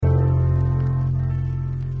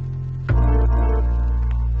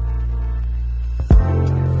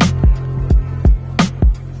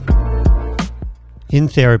In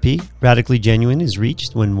therapy, radically genuine is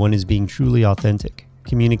reached when one is being truly authentic,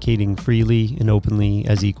 communicating freely and openly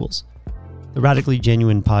as equals. The Radically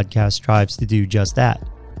Genuine podcast strives to do just that.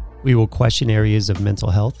 We will question areas of mental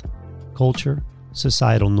health, culture,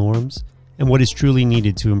 societal norms, and what is truly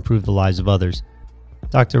needed to improve the lives of others.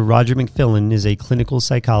 Dr. Roger McFillin is a clinical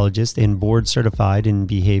psychologist and board certified in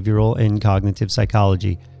behavioral and cognitive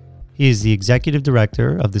psychology. He is the executive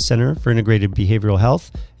director of the Center for Integrated Behavioral Health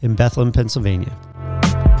in Bethlehem, Pennsylvania.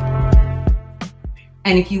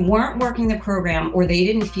 And if you weren't working the program or they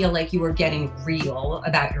didn't feel like you were getting real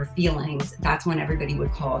about your feelings, that's when everybody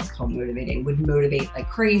would call. It's called motivating, would motivate like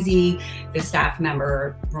crazy. The staff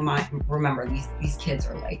member, remember these kids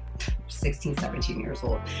are like 16, 17 years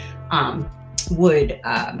old, would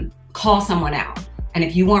call someone out. And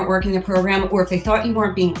if you weren't working the program, or if they thought you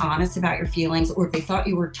weren't being honest about your feelings, or if they thought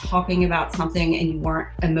you were talking about something and you weren't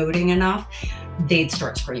emoting enough, they'd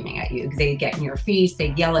start screaming at you. They'd get in your face.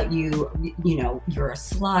 They'd yell at you, you're a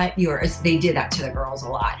slut. They did that to the girls a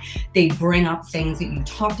lot. They'd bring up things that you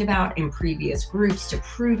talked about in previous groups to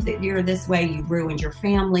prove that you're this way. You ruined your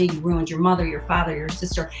family. You ruined your mother, your father, your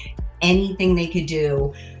sister, anything they could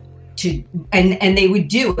do and they would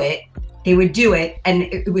do it. They would do it, and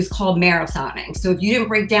it was called marathoning. So if you didn't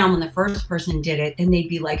break down when the first person did it, then they'd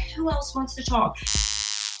be like, who else wants to talk?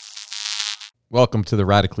 Welcome to the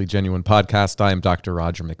Radically Genuine podcast. I am Dr.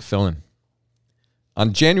 Roger McFillin.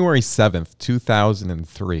 On January 7th,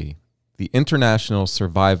 2003, the International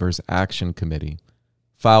Survivors Action Committee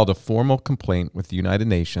filed a formal complaint with the United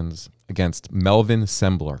Nations against Melvin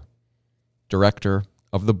Sembler, director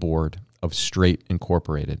of the board of Straight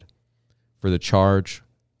Incorporated, for the charge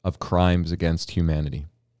of crimes against humanity.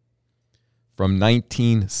 From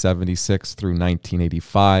 1976 through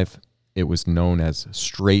 1985, it was known as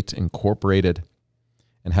Straight Incorporated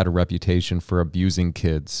and had a reputation for abusing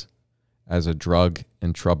kids as a drug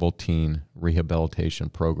and troubled teen rehabilitation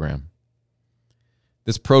program.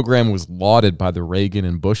 This program was lauded by the Reagan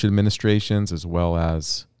and Bush administrations as well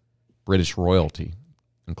as British royalty,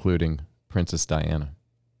 including Princess Diana.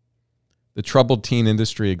 The troubled teen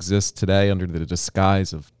industry exists today under the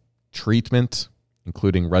disguise of treatment,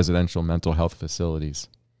 including residential mental health facilities.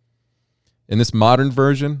 In this modern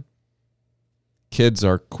version, kids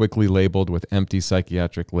are quickly labeled with empty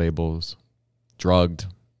psychiatric labels, drugged,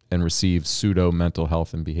 and receive pseudo-mental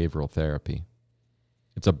health and behavioral therapy.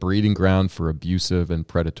 It's a breeding ground for abusive and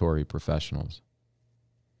predatory professionals.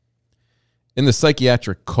 In the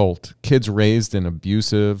psychiatric cult, kids raised in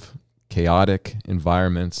abusive, chaotic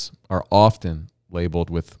environments are often labeled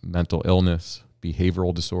with mental illness,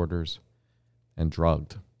 behavioral disorders, and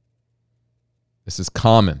drugged. This is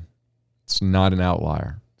common. It's not an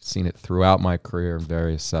outlier. I've seen it throughout my career in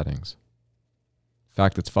various settings. In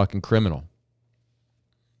fact, it's fucking criminal.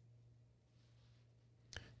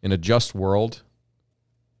 In a just world,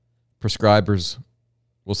 prescribers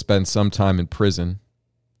will spend some time in prison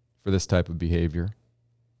for this type of behavior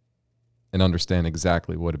and understand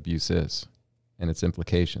exactly what abuse is and its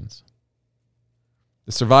implications.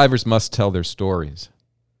 The survivors must tell their stories.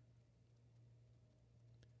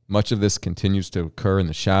 Much of this continues to occur in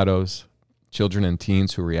the shadows. Children and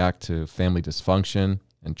teens who react to family dysfunction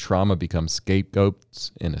and trauma become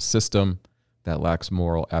scapegoats in a system that lacks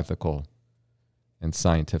moral, ethical, and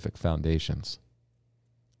scientific foundations.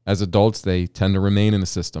 As adults, they tend to remain in the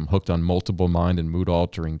system, hooked on multiple mind and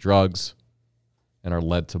mood-altering drugs, and are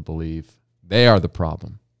led to believe they are the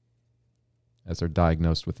problem, as they're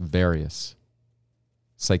diagnosed with various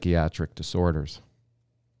psychiatric disorders.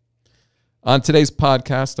 On today's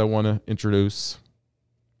podcast, I want to introduce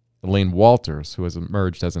Elaine Walters, who has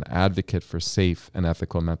emerged as an advocate for safe and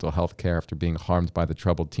ethical mental health care after being harmed by the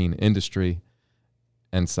troubled teen industry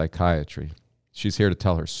and psychiatry. She's here to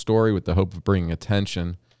tell her story with the hope of bringing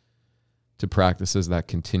attention to practices that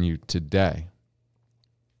continue today.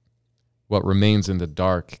 What remains in the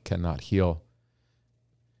dark cannot heal.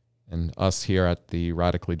 And us here at the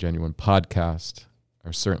Radically Genuine podcast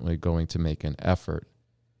are certainly going to make an effort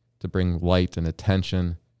to bring light and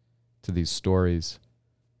attention to these stories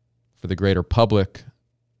for the greater public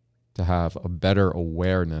to have a better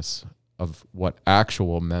awareness of what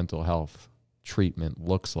actual mental health treatment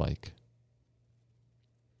looks like.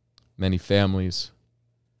 Many families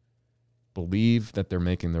believe that they're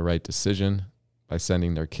making the right decision by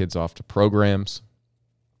sending their kids off to programs,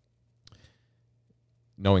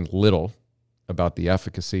 knowing little about the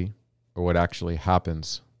efficacy or what actually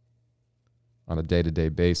happens on a day-to-day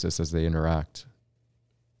basis as they interact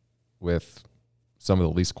with some of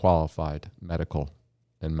the least qualified medical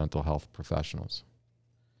and mental health professionals.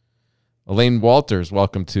 Elaine Walters,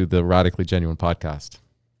 welcome to the Radically Genuine podcast.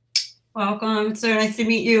 Welcome. It's so nice to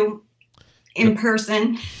meet you in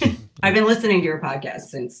person. I've been listening to your podcast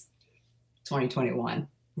since 2021,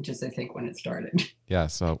 which is, I think, when it started. Yeah,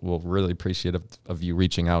 so we're really appreciative of you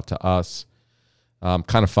reaching out to us. Kind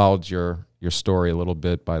of followed your story a little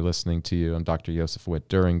bit by listening to you on Dr. Joseph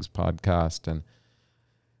Witt-During's podcast. And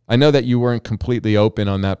I know that you weren't completely open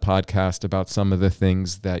on that podcast about some of the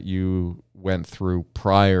things that you went through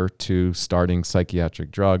prior to starting psychiatric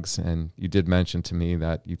drugs. And you did mention to me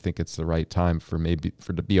that you think it's the right time for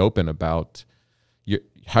to be open about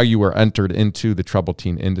how you were entered into the troubled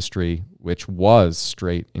teen industry, which was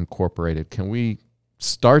straight incorporated. Can we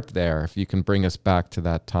start there, if you can bring us back to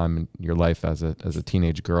that time in your life as a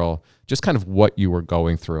teenage girl, just kind of what you were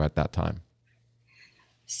going through at that time?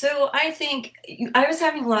 So I think I was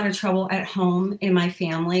having a lot of trouble at home in my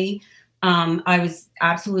family. I was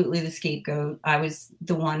absolutely the scapegoat. I was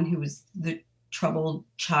the one who was the troubled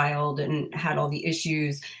child and had all the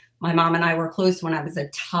issues. My mom and I were close when I was a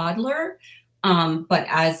toddler. But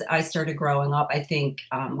as I started growing up, I think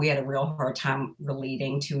we had a real hard time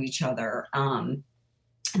relating to each other.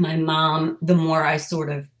 My mom, the more I sort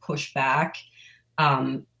of pushed back,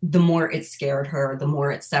 the more it scared her, the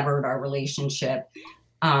more it severed our relationship.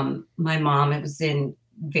 My mom, it was in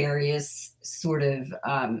various sort of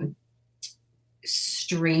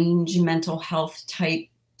strange mental health type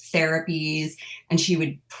therapies, and she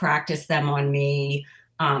would practice them on me.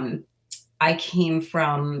 I came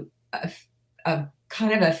from a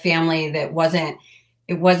kind of a family that wasn't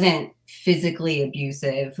physically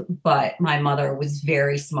abusive, but my mother was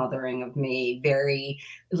very smothering of me,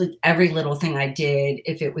 every little thing I did,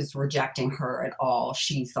 if it was rejecting her at all,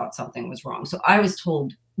 she thought something was wrong. So I was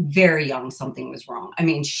told very young something was wrong. I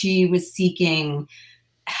mean, she was seeking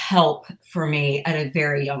help for me at a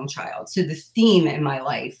very young child. So the theme in my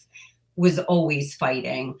life was always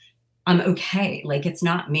fighting. I'm okay. Like, it's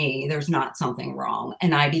not me. There's not something wrong.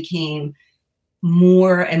 And I became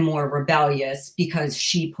more and more rebellious because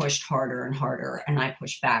she pushed harder and harder, and I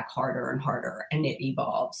pushed back harder and harder, and it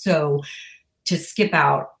evolved. So to skip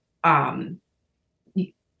out a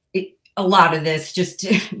lot of this, just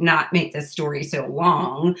to not make this story so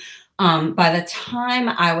long, by the time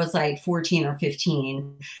I was like 14 or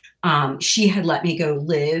 15, she had let me go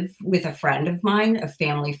live with a friend of mine, a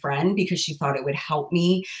family friend, because she thought it would help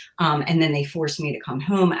me. And then they forced me to come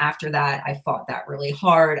home. After that, I fought that really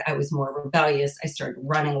hard. I was more rebellious. I started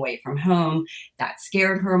running away from home. That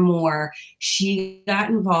scared her more. She got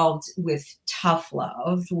involved with Tough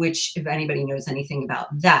Love, which, if anybody knows anything about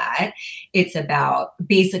that, it's about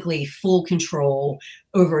basically full control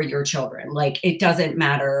over your children. Like, it doesn't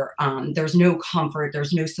matter. There's no comfort.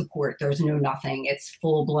 There's no support. There's no nothing. It's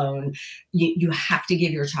full blown. You have to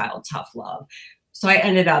give your child tough love. So I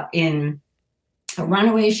ended up in a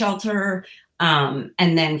runaway shelter. And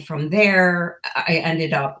then from there, I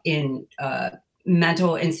ended up in a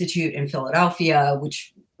mental institute in Philadelphia,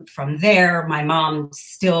 which from there, my mom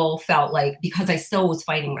still felt like, because I still was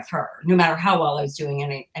fighting with her, no matter how well I was doing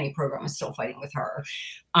any program, I was still fighting with her.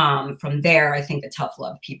 From there, I think the Tough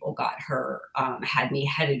Love people got her, had me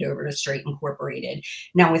headed over to Straight Incorporated.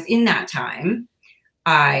 Now, within that time,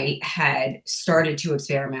 I had started to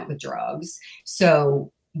experiment with drugs.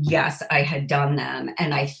 So yes, I had done them.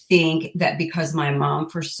 And I think that because my mom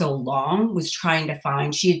for so long was trying to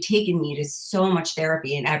find, she had taken me to so much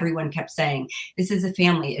therapy, and everyone kept saying, this is a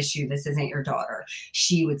family issue. This isn't your daughter.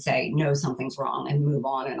 She would say, no, something's wrong, and move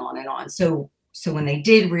on and on and on. So when they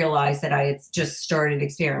did realize that I had just started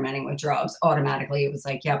experimenting with drugs, automatically it was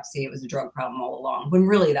like, yep, see, it was a drug problem all along, when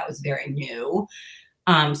really that was very new.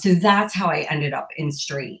 So that's how I ended up in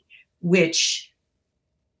Straight, which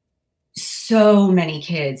so many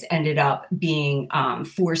kids ended up being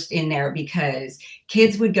forced in there, because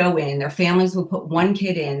kids would go in, their families would put one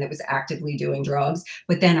kid in that was actively doing drugs,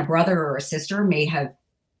 but then a brother or a sister may have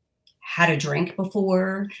had a drink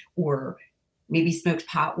before, or maybe smoked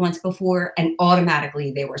pot once before, and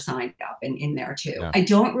automatically they were signed up and in there too. Yeah. I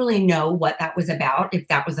don't really know what that was about, if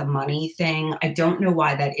that was a money thing. I don't know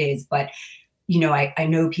why that is, but I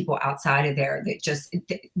know people outside of there that just,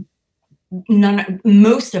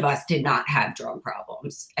 most of us did not have drug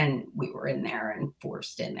problems, and we were in there and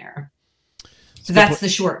forced in there. So that's the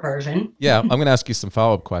short version. Yeah, I'm going to ask you some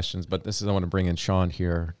follow-up questions, but I want to bring in Sean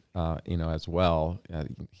here, as well.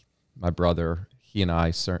 My brother, he and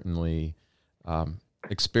I certainly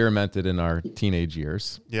experimented in our teenage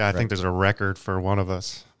years. Yeah, I think there's a record for one of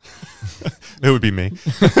us. It would be me.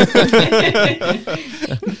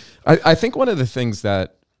 I think one of the things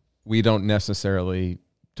that we don't necessarily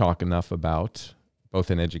talk enough about,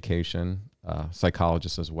 both in education,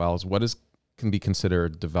 psychologists as well, is what can be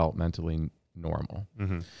considered developmentally normal.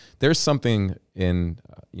 Mm-hmm. There's something in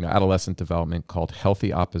adolescent development called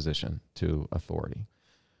healthy opposition to authority.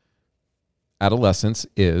 Adolescence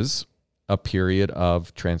is a period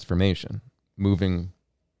of transformation, moving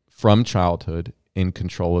from childhood in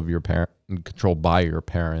control of controlled by your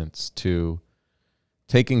parents to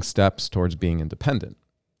taking steps towards being independent.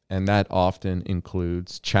 And that often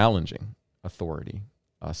includes challenging authority,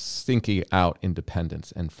 seeking out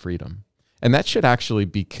independence and freedom. And that should actually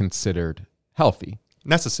be considered healthy.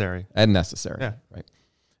 Necessary. And necessary. Yeah. Right.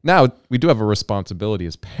 Now, we do have a responsibility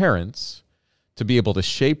as parents to be able to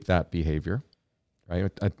shape that behavior.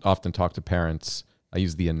 Right. I often talk to parents. I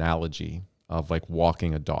use the analogy of like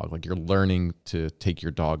walking a dog. Like you're learning to take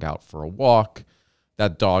your dog out for a walk.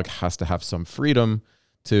 That dog has to have some freedom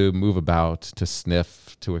to move about, to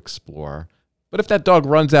sniff, to explore. But if that dog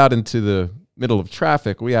runs out into the middle of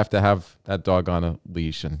traffic, we have to have that dog on a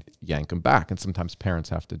leash and yank him back. And sometimes parents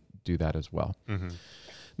have to do that as well. Mm-hmm.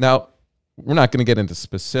 Now, we're not going to get into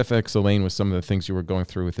specifics, Elaine, with some of the things you were going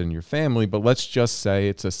through within your family, but let's just say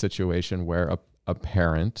it's a situation where a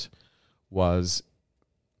parent was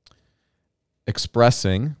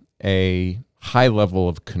expressing a high level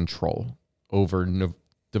of control over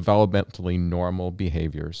developmentally normal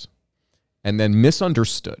behaviors and then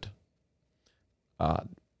misunderstood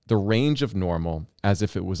the range of normal as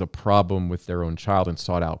if it was a problem with their own child and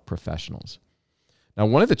sought out professionals. Now,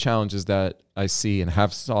 one of the challenges that I see and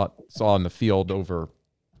have saw in the field over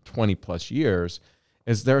 20 plus years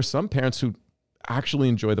is there are some parents who actually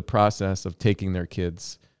enjoy the process of taking their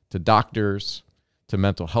kids to doctors, to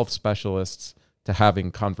mental health specialists, to having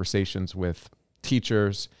conversations with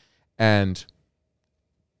teachers, and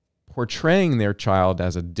portraying their child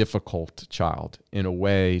as a difficult child in a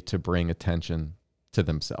way to bring attention to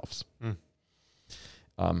themselves.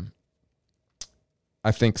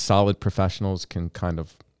 I think solid professionals can kind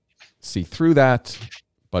of see through that,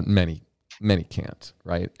 but many can't,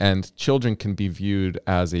 right? And children can be viewed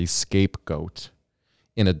as a scapegoat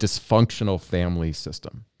in a dysfunctional family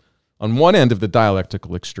system. On one end of the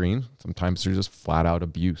dialectical extreme, sometimes there's just flat out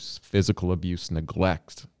abuse, physical abuse,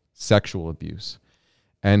 neglect, sexual abuse.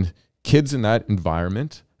 And kids in that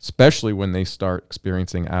environment, especially when they start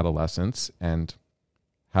experiencing adolescence and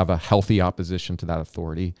have a healthy opposition to that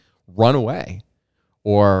authority, run away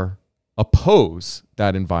or oppose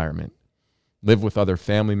that environment, live with other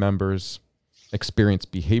family members, experience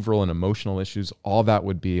behavioral and emotional issues. All that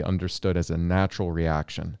would be understood as a natural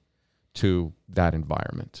reaction to that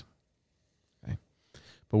environment. Okay?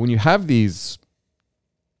 But when you have the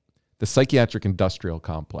psychiatric industrial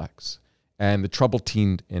complex and the troubled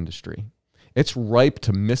teen industry, it's ripe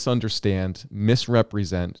to misunderstand,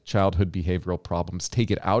 misrepresent childhood behavioral problems, take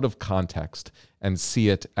it out of context, and see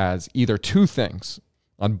it as either two things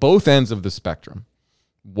on both ends of the spectrum.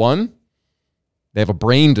 One, they have a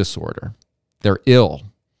brain disorder. They're ill,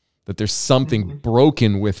 that there's something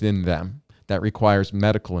broken within them that requires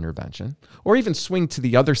medical intervention, or even swing to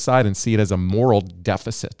the other side and see it as a moral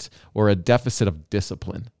deficit or a deficit of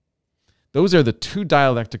discipline. Those are the two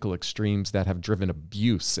dialectical extremes that have driven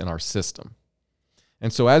abuse in our system.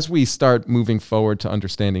 And so as we start moving forward to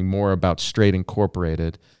understanding more about Straight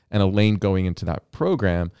Incorporated and Elaine going into that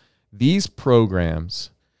program, these programs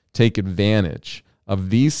take advantage of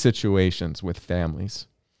these situations with families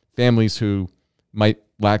who might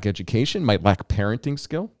lack education, might lack parenting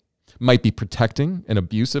skill, might be protecting an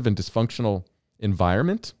abusive and dysfunctional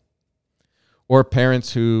environment, or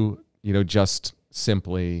parents who, just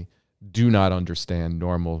simply do not understand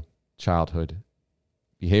normal childhood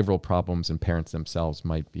behavioral problems and parents themselves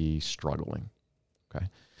might be struggling. Okay.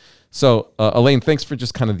 So, Elaine, thanks for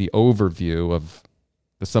just kind of the overview of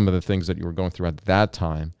some of the things that you were going through at that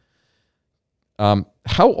time.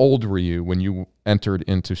 How old were you when you entered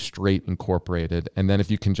into Straight Incorporated? And then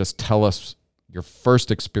if you can just tell us your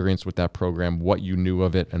first experience with that program, what you knew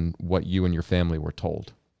of it and what you and your family were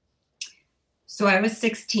told. So I was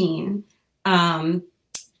 16.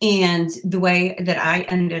 And the way that I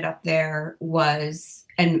ended up there was,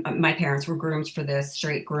 and my parents were groomed for this,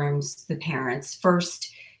 Straight grooms the parents.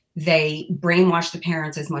 First, they brainwash the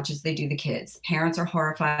parents as much as they do the kids. Parents are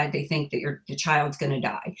horrified. They think that your child's going to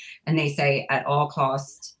die. And they say at all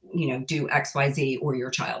costs, do X, Y, Z or your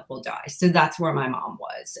child will die. So that's where my mom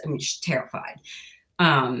was. I mean, she's terrified.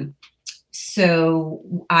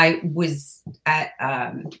 So I was at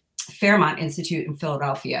Fairmont Institute in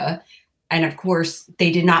Philadelphia. And of course,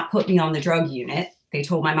 they did not put me on the drug unit. They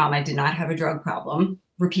told my mom I did not have a drug problem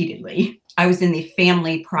repeatedly. I was in the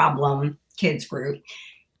family problem kids group.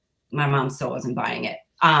 My mom still wasn't buying it.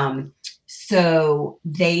 So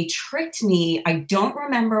they tricked me. I don't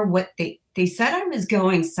remember what They said I was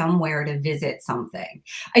going somewhere to visit something.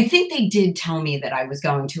 I think they did tell me that I was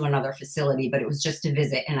going to another facility, but it was just a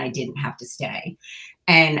visit and I didn't have to stay.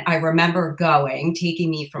 And I remember taking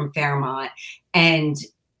me from Fairmont, and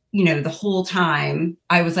the whole time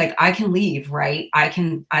I was like, I can leave, right? I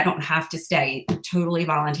don't have to stay. Totally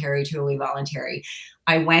voluntary, totally voluntary.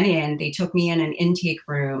 I went in, they took me in an intake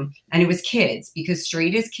room, and it was kids, because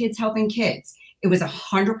straight is kids helping kids. It was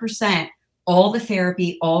 100%. All the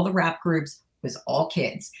therapy, all the rap groups was all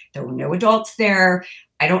kids. There were no adults there.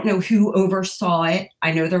 I don't know who oversaw it.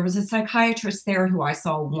 I know there was a psychiatrist there who I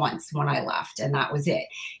saw once when I left, and that was it.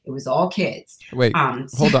 It was all kids. Wait,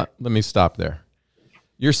 hold on. Let me stop there.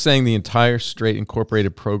 You're saying the entire Straight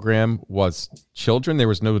Incorporated program was children? There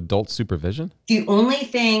was no adult supervision? The only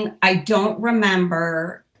thing, I don't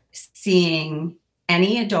remember seeing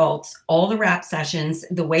any adults. All the rap sessions,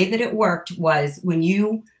 the way that it worked was when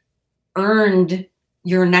you earned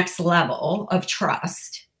your next level of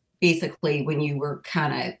trust, basically when you were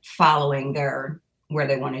kind of following where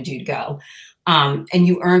they wanted you to go, and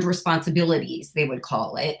you earned responsibilities, they would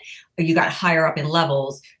call it, you got higher up in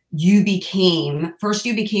levels, you became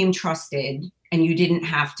trusted, and you didn't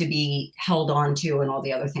have to be held on to and all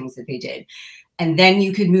the other things that they did. And then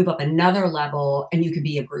you could move up another level and you could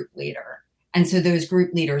be a group leader. And so those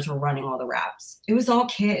group leaders were running all the raps. It was all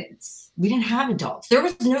kids. We didn't have adults. There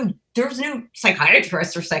was no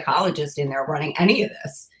psychiatrist or psychologist in there running any of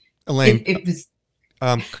this. Elaine, it was.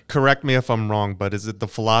 Correct me if I'm wrong, but is it the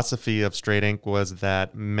philosophy of Straight Inc. was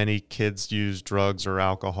that many kids use drugs or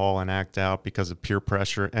alcohol and act out because of peer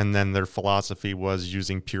pressure, and then their philosophy was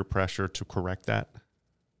using peer pressure to correct that?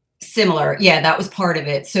 Similar. Yeah, that was part of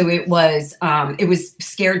it. So it was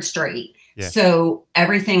scared straight. Yeah. So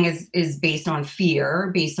everything is based on fear,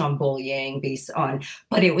 based on bullying,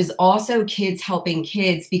 but it was also kids helping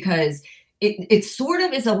kids, because it sort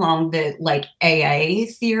of is along the like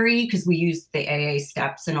AA theory, because we use the AA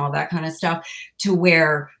steps and all that kind of stuff, to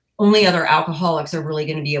where only other alcoholics are really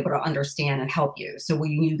going to be able to understand and help you. So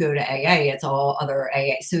when you go to AA, it's all other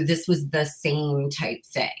AA. So this was the same type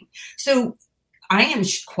thing. So I am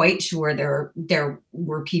quite sure there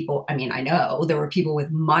were people, I know there were people with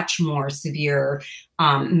much more severe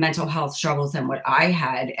mental health struggles than what I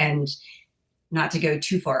had. And not to go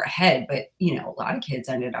too far ahead, but, a lot of kids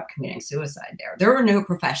ended up committing suicide there. There were no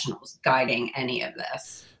professionals guiding any of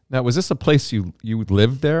this. Now, was this a place you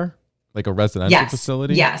lived there? Like a residential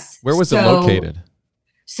facility? Yes. Where was it located?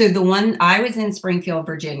 So the one, I was in Springfield,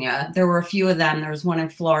 Virginia. There were a few of them. There was one in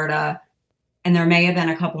Florida, and there may have been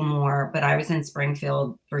a couple more, but I was in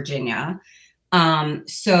Springfield, Virginia.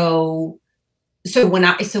 So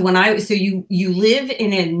you live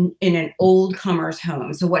in an old comer's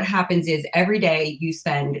home. So what happens is every day you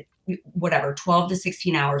spend 12 to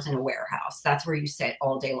 16 hours in a warehouse. That's where you sit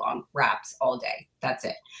all day long, wraps all day. That's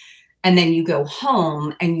it. And then you go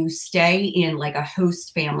home and you stay in like a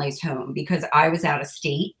host family's home, because I was out of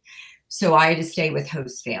state. So I had to stay with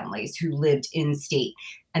host families who lived in state.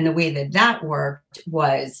 And the way that worked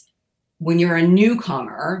was, when you're a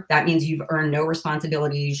newcomer, that means you've earned no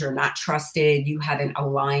responsibilities. You're not trusted. You haven't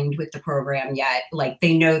aligned with the program yet. Like,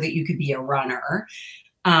 they know that you could be a runner.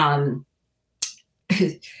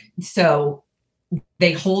 So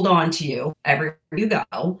they hold on to you everywhere you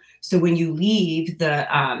go. So when you leave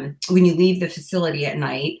the facility at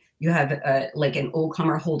night, you have an old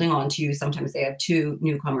comer holding on to you. Sometimes they have two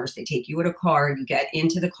newcomers. They take you in a car. You get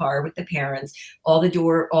into the car with the parents. All the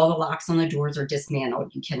locks on the doors are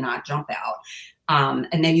dismantled. You cannot jump out.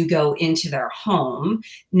 And then you go into their home.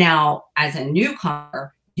 Now, as a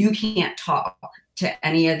newcomer, you can't talk to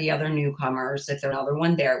any of the other newcomers if there's another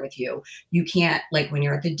one there with you. You can't, like when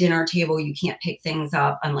you're at the dinner table, you can't pick things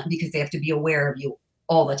up because they have to be aware of you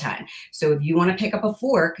all the time. So if you want to pick up a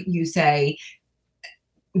fork, you say,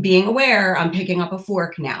 being aware, I'm picking up a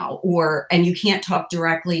fork now. And you can't talk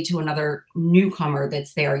directly to another newcomer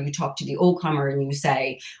that's there. You talk to the old comer and you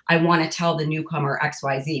say, I want to tell the newcomer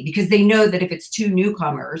XYZ, because they know that if it's two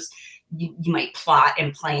newcomers, you might plot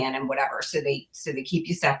and plan and whatever. So they keep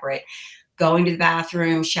you separate. Going to the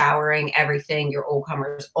bathroom, showering, everything. Your old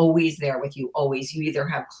comer is always there with you. Always. You either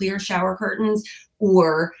have clear shower curtains,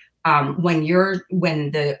 or when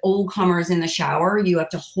the old comer is in the shower, you have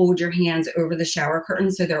to hold your hands over the shower curtain,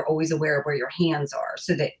 so they're always aware of where your hands are,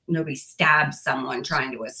 so that nobody stabs someone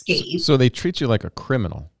trying to escape. So they treat you like a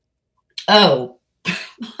criminal. Oh,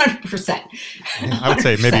 100%. I would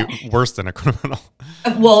say maybe worse than a criminal.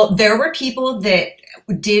 Well, there were people that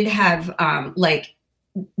did have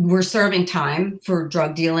were serving time for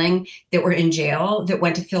drug dealing, that were in jail, that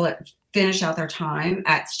went to finish out their time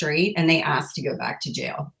at Straight, and they asked to go back to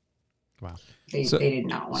jail. Wow. They did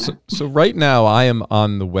not want to. So right now I am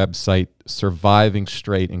on the website Surviving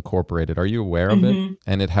Straight Incorporated. Are you aware of it?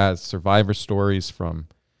 And it has survivor stories from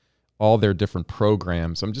all their different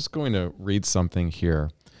programs. I'm just going to read something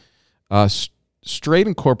here. Straight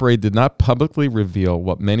Incorporated did not publicly reveal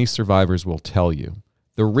what many survivors will tell you.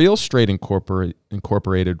 The real Straight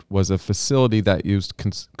Incorporated was a facility that used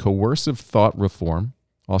coercive thought reform,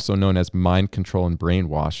 also known as mind control and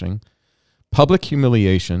brainwashing, public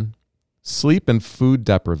humiliation, sleep and food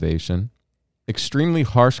deprivation, extremely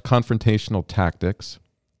harsh confrontational tactics,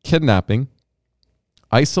 kidnapping,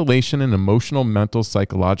 isolation and emotional, mental,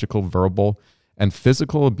 psychological, verbal, and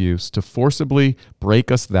physical abuse to forcibly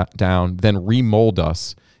break us down, then remold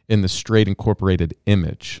us in the Straight Incorporated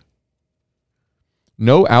image.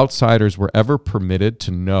 No outsiders were ever permitted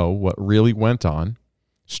to know what really went on.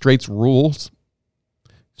 Straight ruled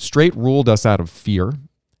us out of fear,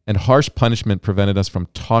 and harsh punishment prevented us from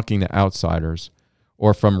talking to outsiders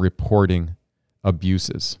or from reporting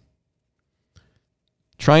abuses.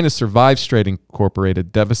 Trying to survive Straight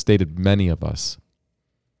Incorporated devastated many of us.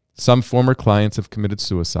 Some former clients have committed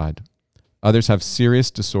suicide. Others have serious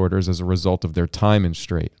disorders as a result of their time in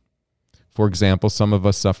Straight. For example, some of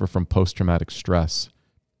us suffer from post-traumatic stress,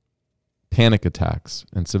 panic attacks,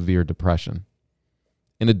 and severe depression.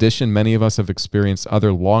 In addition, many of us have experienced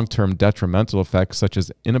other long-term detrimental effects such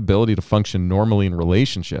as inability to function normally in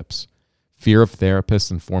relationships, fear of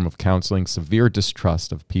therapists and form of counseling, severe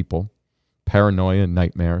distrust of people, paranoia, and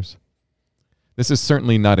nightmares. This is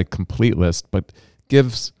certainly not a complete list, but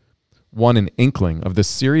gives one an inkling of the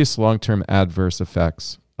serious long-term adverse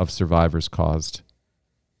effects of survivors caused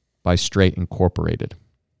by Straight Incorporated.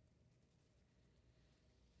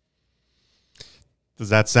 Does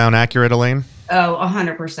that sound accurate, Elaine? Oh,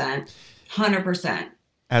 100%. 100%.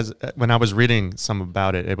 When I was reading some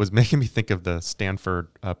about it, it was making me think of the Stanford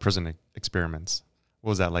prison experiments. What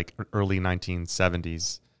was that, like early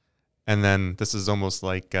 1970s? And then this is almost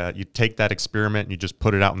like you take that experiment and you just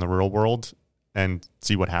put it out in the real world and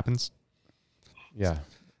see what happens. Yeah.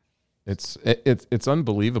 It's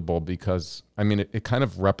unbelievable because, I mean, it kind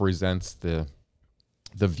of represents the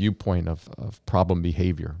viewpoint of problem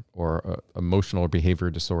behavior or emotional or behavior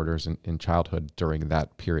disorders in childhood during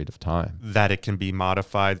that period of time. That it can be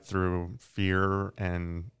modified through fear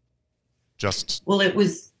and just... Well, it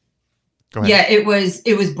was... Go ahead. Yeah, it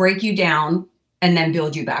was break you down and then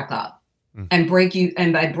build you back up. And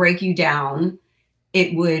by break you down,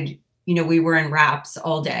 it would... we were in RAPs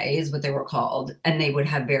all day is what they were called, and they would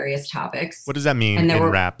have various topics. What does that mean in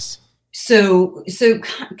RAPs? So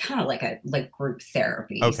kind of like group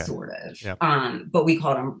therapy, sort of. Yep. But we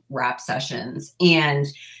called them RAP sessions. And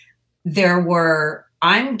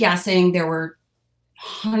I'm guessing there were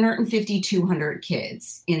 150, 200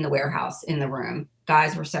 kids in the warehouse, in the room.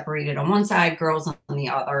 Guys were separated on one side, girls on the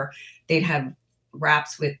other. They'd have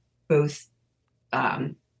RAPs with both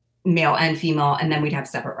male and female, and then we'd have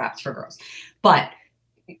separate RAPs for girls. But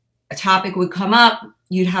a topic would come up,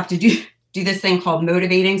 you'd have to do this thing called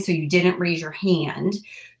motivating. So you didn't raise your hand.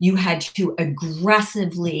 You had to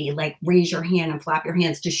aggressively raise your hand and flap your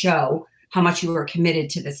hands to show how much you were committed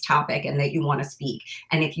to this topic and that you want to speak.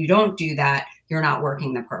 And if you don't do that, you're not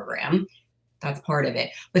working the program. That's part of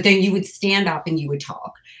it. But then you would stand up and you would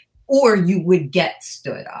talk, or you would get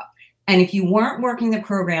stood up. And if you weren't working the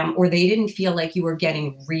program or they didn't feel like you were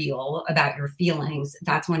getting real about your feelings,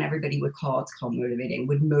 that's when everybody would call. It's called motivating,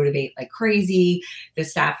 would motivate like crazy. The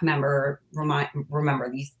staff member,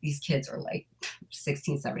 remember these kids are like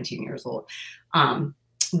 16, 17 years old,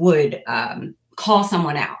 would call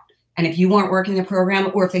someone out. And if you weren't working the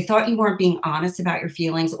program, or if they thought you weren't being honest about your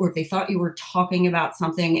feelings, or if they thought you were talking about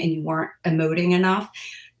something and you weren't emoting enough,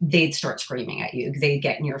 they'd start screaming at you. They'd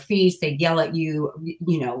get in your face. They'd yell at you,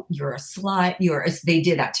 you're a slut. They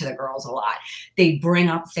did that to the girls a lot. They'd bring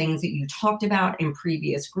up things that you talked about in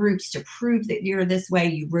previous groups to prove that you're this way.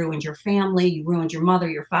 You ruined your family. You ruined your mother,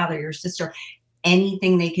 your father, your sister,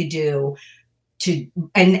 anything they could do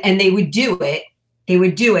and they would do it. They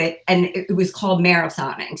would do it, and it was called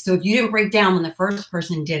marathoning. So if you didn't break down when the first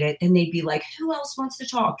person did it, and they'd be like, who else wants to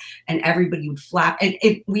talk? And everybody would flap. And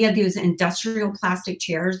we had those industrial plastic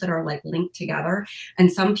chairs that are like linked together. And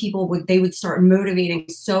some people would start motivating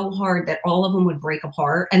so hard that all of them would break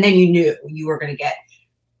apart. And then you knew you were going to get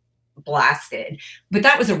blasted. But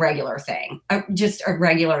that was a regular thing,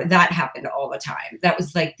 that happened all the time. That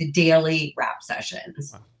was like the daily rap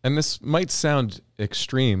sessions. And this might sound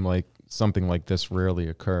extreme, like something like this rarely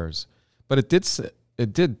occurs, but it did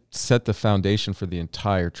set the foundation for the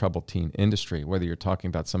entire troubled teen industry, whether you're talking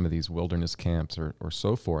about some of these wilderness camps or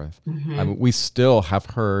so forth. Mm-hmm. I mean, we still have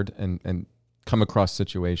heard and come across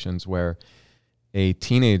situations where a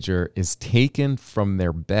teenager is taken from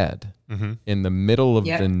their bed in the middle of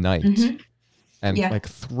the night and like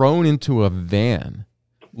thrown into a van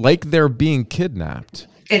like they're being kidnapped.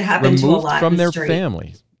 It happens removed to a lot from in the their street.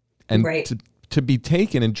 family, and Right. to be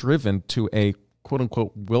taken and driven to a quote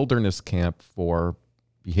unquote wilderness camp for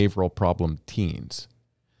behavioral problem teens.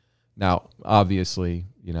 Now, obviously,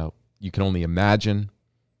 you can only imagine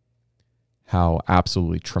how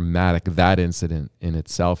absolutely traumatic that incident in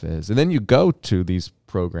itself is. And then you go to these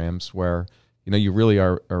programs where, you really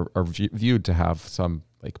are viewed to have some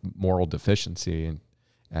like moral deficiency,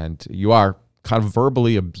 and you are kind of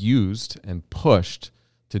verbally abused and pushed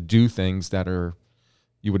to do things that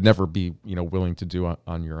you would never be, willing to do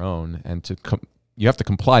on your own, and you have to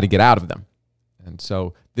comply to get out of them. And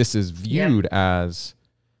so this is viewed as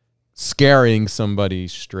scaring somebody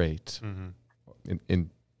straight in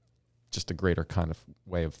just a greater kind of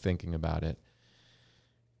way of thinking about it.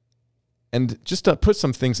 And just to put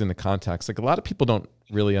some things into context, like a lot of people don't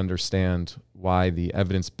really understand why the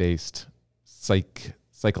evidence-based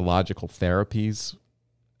psychological therapies,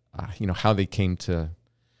 how they came to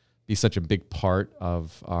be such a big part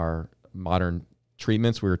of our modern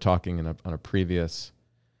treatments. We were talking on a previous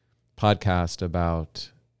podcast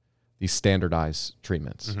about these standardized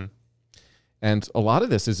treatments. And a lot of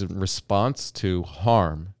this is in response to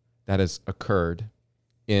harm that has occurred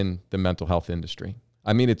in the mental health industry.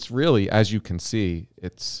 I mean, it's really, as you can see,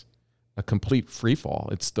 it's a complete free fall.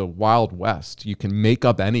 It's the Wild West. You can make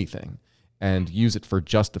up anything and use it for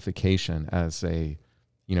justification as a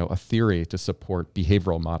theory to support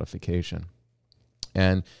behavioral modification.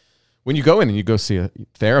 And when you go in and you go see a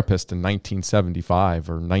therapist in 1975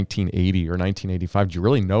 or 1980 or 1985, do you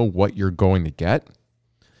really know what you're going to get?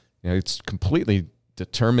 It's completely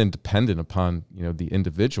dependent upon, the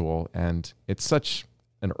individual. And it's such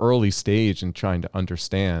an early stage in trying to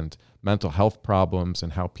understand mental health problems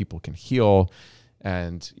and how people can heal.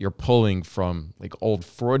 And you're pulling from like old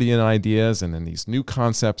Freudian ideas, and then these new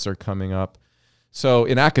concepts are coming up. So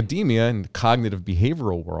in academia and the cognitive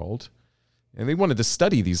behavioral world, and they wanted to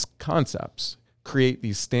study these concepts, create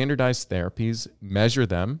these standardized therapies, measure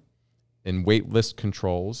them in wait list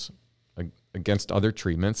controls against other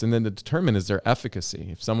treatments, and then to determine is their efficacy.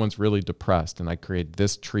 If someone's really depressed and I create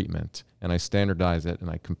this treatment and I standardize it and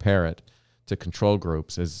I compare it to control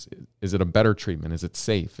groups, is it a better treatment? Is it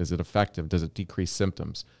safe? Is it effective? Does it decrease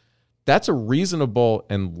symptoms? That's a reasonable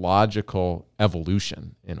and logical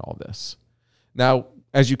evolution in all this. Now,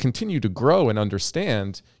 as you continue to grow and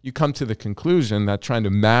understand, you come to the conclusion that trying to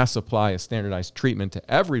mass apply a standardized treatment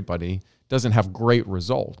to everybody doesn't have great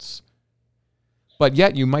results. But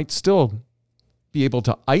yet you might still be able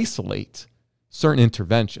to isolate certain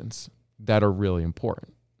interventions that are really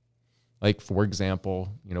important. Like, for example,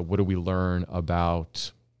 what do we learn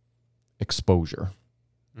about exposure,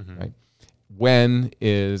 right? When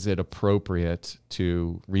is it appropriate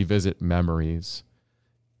to revisit memories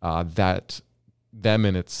that them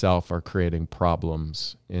in itself are creating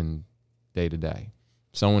problems in day to day?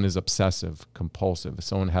 If someone is obsessive, compulsive, if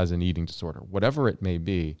someone has an eating disorder, whatever it may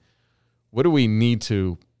be, what do we need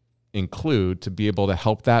to include to be able to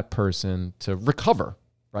help that person to recover,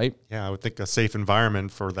 right? Yeah, I would think a safe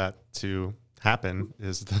environment for that to happen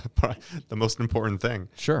is the most important thing.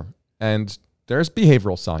 Sure. And there's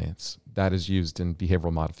behavioral science that is used in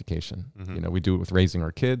behavioral modification. We do it with raising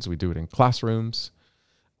our kids. We do it in classrooms.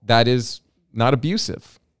 That is not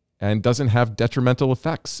abusive and doesn't have detrimental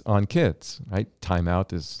effects on kids, right?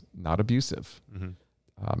 Timeout is not abusive.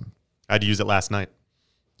 I had to use it last night.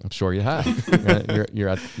 I'm sure you have. You're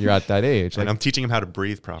at that age. And I'm teaching him how to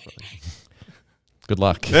breathe properly. Good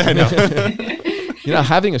luck. I know.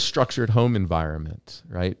 Having a structured home environment,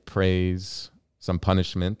 right? Praise, some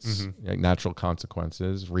punishments, like natural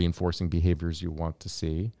consequences, reinforcing behaviors you want to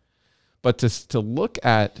see. But to look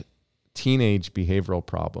at teenage behavioral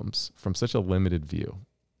problems from such a limited view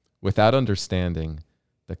without understanding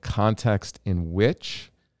the context in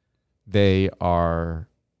which they are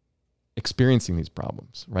experiencing these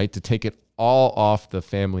problems, right? To take it all off the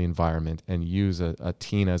family environment and use a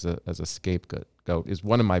teen as a scapegoat is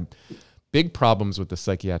one of my big problems with the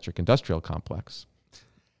psychiatric industrial complex.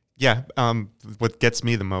 Yeah. What gets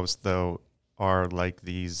me the most, though, are like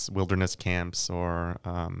these wilderness camps or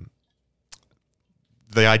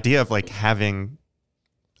the idea of like having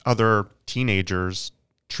other teenagers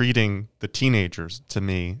treating the teenagers. To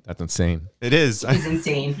me, that's insane. It is. It's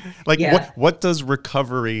insane. Like, what does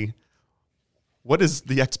recovery, what is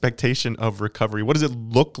the expectation of recovery? What does it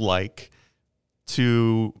look like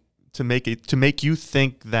to make you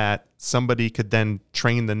think that somebody could then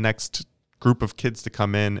train the next group of kids to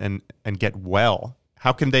come in and get well?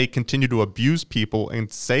 How can they continue to abuse people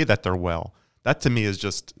and say that they're well? That to me is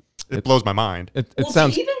just, it blows my mind. It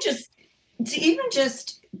sounds to even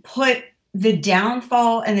just put the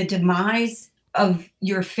downfall and the demise of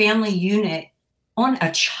your family unit on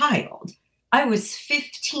a child. I was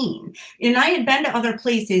 15 and I had been to other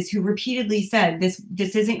places who repeatedly said, this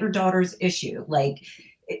isn't your daughter's issue. Like,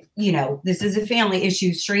 you know, this is a family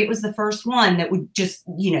issue. Straight was the first one that would just,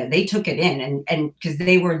 you know, they took it in and because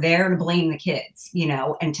they were there to blame the kids, you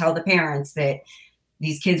know, and tell the parents that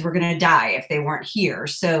these kids were going to die if they weren't here.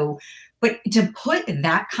 So, but to put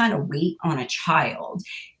that kind of weight on a child,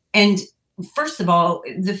 and first of all,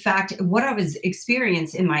 the fact what I was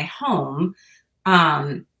experiencing in my home,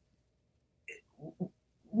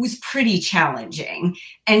 was pretty challenging.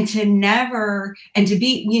 And to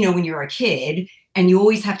be, you know, when you're a kid and you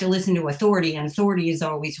always have to listen to authority and authority is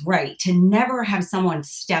always right, to never have someone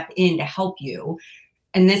step in to help you.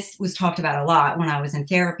 And this was talked about a lot when I was in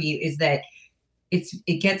therapy, is that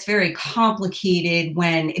it gets very complicated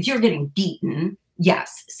if you're getting beaten.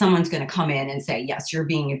 Yes, someone's going to come in and say, yes, you're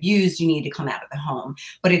being abused. You need to come out of the home.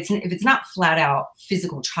 But if it's not flat out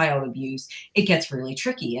physical child abuse, it gets really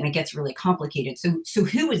tricky and it gets really complicated. So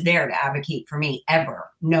who was there to advocate for me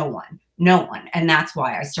ever? No one. And that's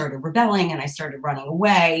why I started rebelling and I started running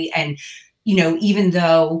away. And, you know, even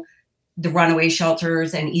though the runaway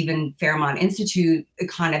shelters and even Fairmont Institute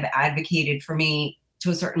kind of advocated for me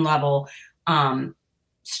to a certain level,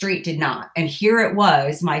 Straight did not. And here it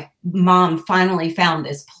was, my mom finally found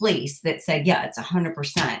this place that said, yeah, it's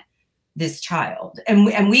 100% this child.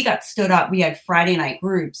 And we got stood up. We had Friday night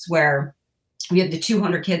groups where we had the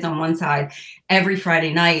 200 kids on one side. Every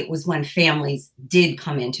Friday night was when families did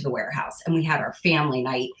come into the warehouse, and we had our family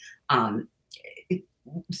night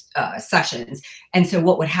sessions. And so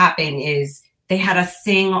what would happen is they had us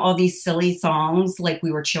sing all these silly songs like we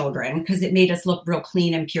were children because it made us look real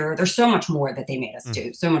clean and pure. There's so much more that they made us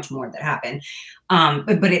do, so much more that happened.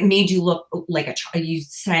 But it made you look like a child. You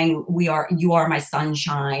sang, you are my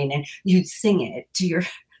sunshine, and you'd sing it to your,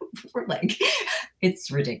 like, it's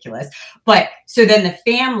ridiculous. But so then the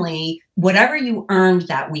family, whatever you earned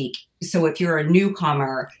that week. So if you're a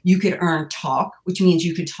newcomer, you could earn talk, which means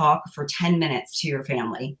you could talk for 10 minutes to your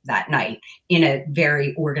family that night in a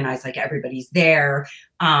very organized, like everybody's there.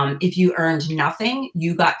 If you earned nothing,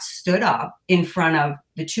 you got stood up in front of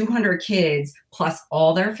the 200 kids plus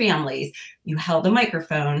all their families. You held a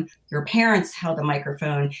microphone, your parents held a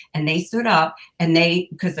microphone, and they stood up and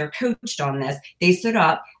because they're coached on this, they stood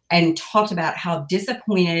up and talked about how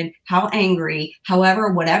disappointed, how angry,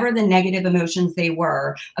 whatever the negative emotions they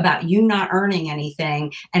were about you not earning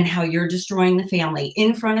anything and how you're destroying the family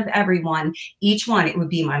in front of everyone. Each one, it would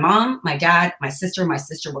be my mom, my dad, my sister. My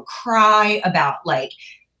sister would cry about like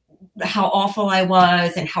how awful I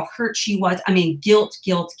was and how hurt she was. I mean, guilt.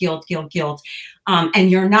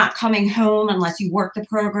 And you're not coming home unless you work the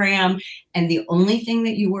program. And the only thing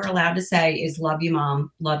that you were allowed to say is love you,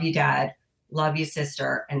 mom, love you, dad, love you,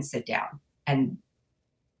 sister, and sit down. And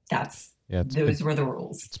those were the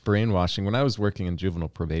rules. It's brainwashing. When I was working in juvenile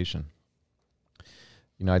probation,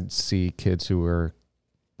 you know, I'd see kids who were,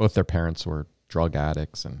 both their parents were drug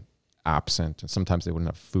addicts and absent, and sometimes they wouldn't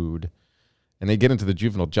have food. And they get into the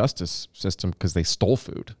juvenile justice system because they stole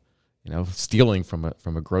food, you know, stealing from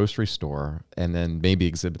a grocery store, and then maybe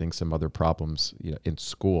exhibiting some other problems, you know, in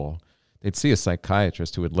school. They'd see a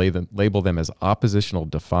psychiatrist who would label them as oppositional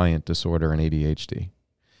defiant disorder and ADHD.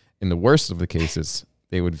 In the worst of the cases,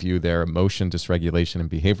 they would view their emotion dysregulation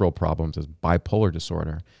and behavioral problems as bipolar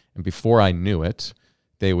disorder. And before I knew it,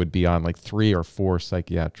 they would be on like 3 or 4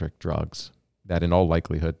 psychiatric drugs that in all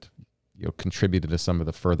likelihood, you know, contributed to some of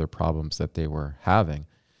the further problems that they were having.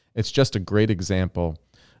 It's just a great example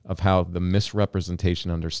of how the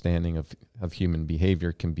misrepresentation understanding of human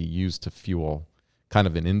behavior can be used to fuel kind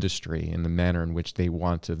of an industry in the manner in which they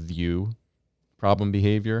want to view problem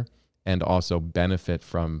behavior and also benefit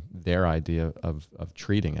from their idea of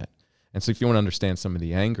treating it. And so if you want to understand some of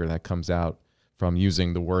the anger that comes out from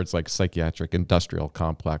using the words like psychiatric industrial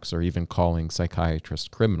complex or even calling psychiatrists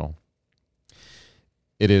criminal,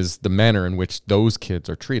 it is the manner in which those kids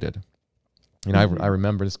are treated. You know, I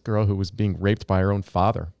remember this girl who was being raped by her own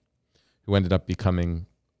father, who ended up becoming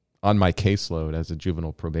on my caseload as a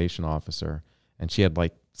juvenile probation officer. And she had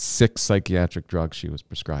like 6 psychiatric drugs she was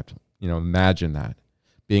prescribed. You know, imagine that.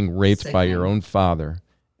 Being raped by your own father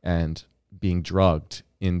and being drugged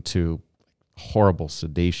into horrible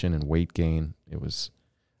sedation and weight gain. It was,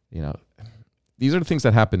 you know, these are the things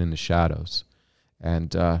that happen in the shadows.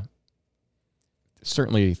 And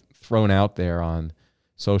certainly thrown out there on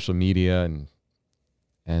social media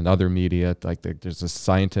and other media, like there's a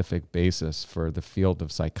scientific basis for the field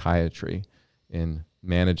of psychiatry in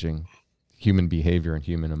managing human behavior and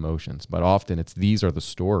human emotions. But often these are the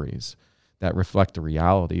stories that reflect the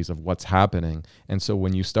realities of what's happening. And so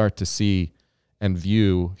when you start to see and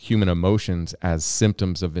view human emotions as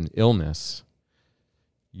symptoms of an illness,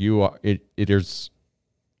 it's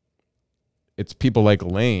people like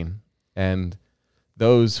Elaine and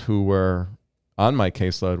those who were on my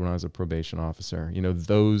caseload when I was a probation officer,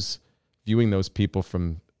 those viewing those people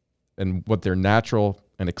and what their natural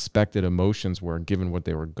and expected emotions were, given what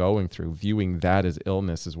they were going through, viewing that as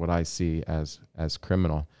illness is what I see as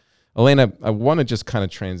criminal. Elaine, I want to just kind of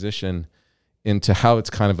transition into how it's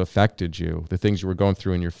kind of affected you, the things you were going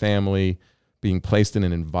through in your family, being placed in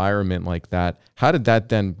an environment like that. How did that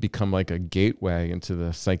then become like a gateway into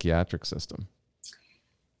the psychiatric system?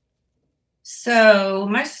 So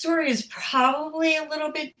my story is probably a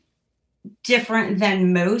little bit different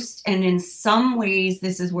than most. And in some ways,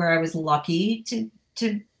 this is where I was lucky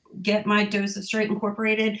to get my dose of Straight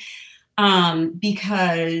Incorporated,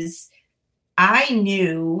 because I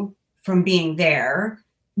knew from being there,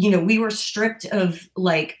 we were stripped of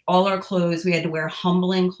like all our clothes. We had to wear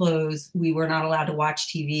humbling clothes. We were not allowed to watch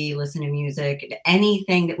TV, listen to music,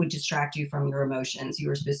 anything that would distract you from your emotions. You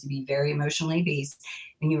were supposed to be very emotionally based,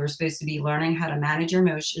 and you were supposed to be learning how to manage your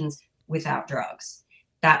emotions without drugs.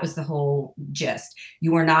 That was the whole gist.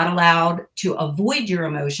 You were not allowed to avoid your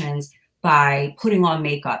emotions by putting on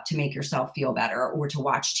makeup to make yourself feel better or to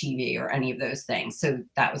watch TV or any of those things. So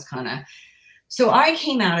that was so I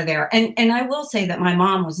came out of there, and I will say that my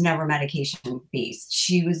mom was never medication based.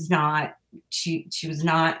 She was not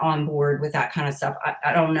on board with that kind of stuff.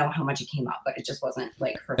 I don't know how much it came up, but it just wasn't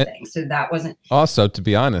like her thing. So that wasn't. Also, to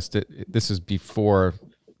be honest, this is before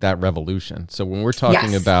that revolution. So when we're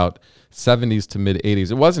talking about 70s to mid 80s,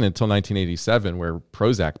 it wasn't until 1987 where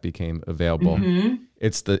Prozac became available. Mm-hmm.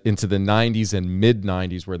 It's into the 90s and mid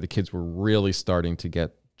 90s where the kids were really starting to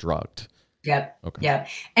get drugged. Yep. Okay. Yep.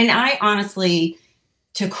 And I honestly,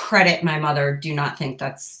 to credit my mother, do not think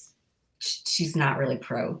she's not really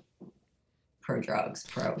pro drugs,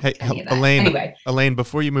 Hey, any of that. Elaine, anyway. Elaine,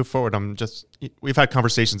 before you move forward, we've had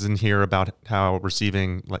conversations in here about how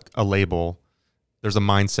receiving like a label, there's a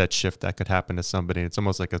mindset shift that could happen to somebody. It's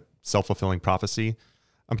almost like a self-fulfilling prophecy.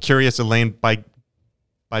 I'm curious, Elaine, by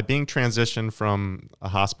being transitioned from a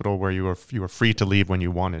hospital where you were free to leave when you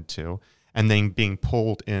wanted to, and then being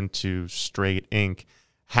pulled into Straight Inc.,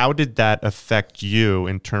 how did that affect you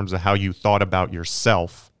in terms of how you thought about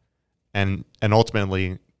yourself, and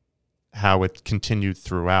ultimately how it continued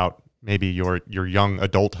throughout maybe your young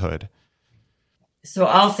adulthood? So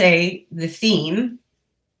I'll say the theme,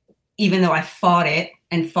 even though I fought it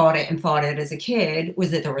as a kid,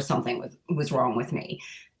 was that there was something was wrong with me.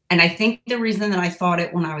 And I think the reason that I fought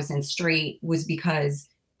it when I was in Straight was because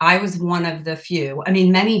I was one of the few, I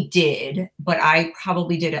mean, many did, but I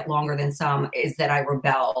probably did it longer than some, is that I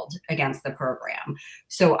rebelled against the program.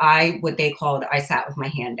 So I sat with my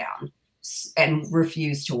hand down and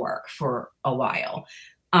refused to work for a while.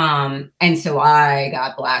 And so I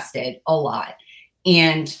got blasted a lot.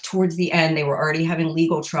 And towards the end, they were already having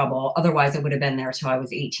legal trouble. Otherwise, I would have been there till I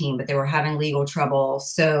was 18, but they were having legal trouble.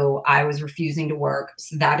 So I was refusing to work.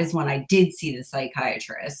 So that is when I did see the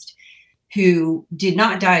psychiatrist, who did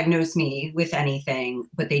not diagnose me with anything,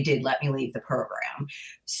 but they did let me leave the program.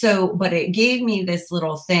 So, but it gave me this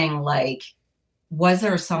little thing like,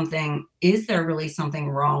 is there really something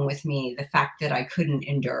wrong with me? The fact that I couldn't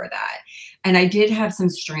endure that. And I did have some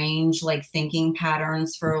strange like thinking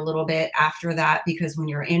patterns for a little bit after that, because when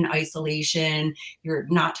you're in isolation, you're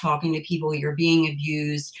not talking to people, you're being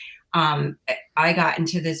abused. I got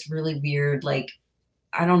into this really weird, like,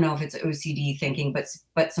 I don't know if it's OCD thinking,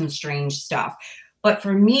 but some strange stuff. But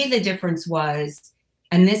for me, the difference was,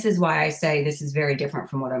 and this is why I say this is very different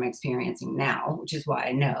from what I'm experiencing now, which is why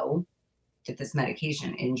I know that this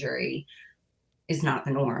medication injury is not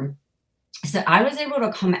the norm. So I was able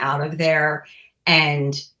to come out of there,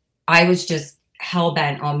 and I was just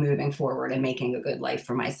hell-bent on moving forward and making a good life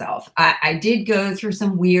for myself. I did go through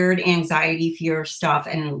some weird anxiety, fear stuff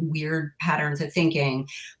and weird patterns of thinking,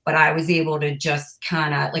 but I was able to just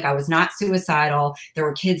kind of, like, I was not suicidal. There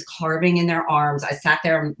were kids carving in their arms. I sat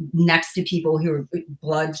there next to people who were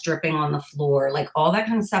blood's dripping on the floor, like all that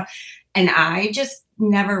kind of stuff. And I just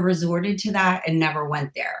never resorted to that and never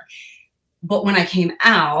went there. But when I came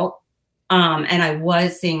out, and I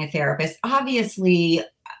was seeing a therapist, obviously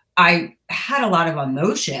I had a lot of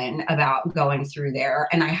emotion about going through there.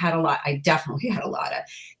 And I definitely had a lot of,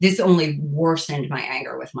 this only worsened my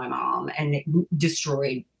anger with my mom, and it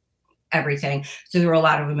destroyed everything. So there were a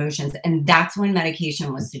lot of emotions. And that's when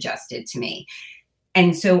medication was suggested to me.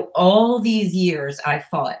 And so all these years I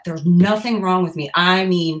fought. There's nothing wrong with me. I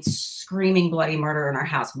mean, screaming bloody murder in our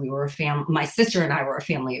house. We were a family. My sister and I were a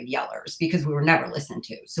family of yellers because we were never listened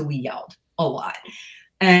to. So we yelled a lot.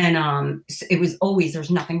 And it was always,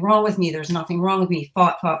 there's nothing wrong with me. There's nothing wrong with me.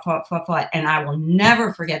 Fought. And I will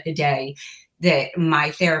never forget the day that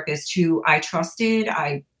my therapist, who I trusted,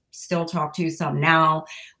 I still talk to some now.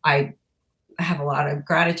 I have a lot of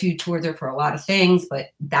gratitude towards her for a lot of things, but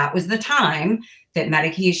that was the time that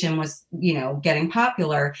medication was, getting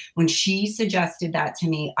popular. When she suggested that to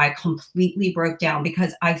me, I completely broke down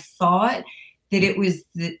because I thought that it was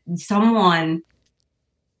someone,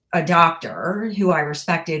 a doctor who I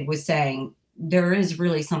respected, was saying, there is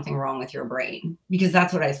really something wrong with your brain, because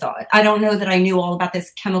that's what I thought. I don't know that I knew all about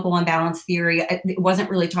this chemical imbalance theory. It wasn't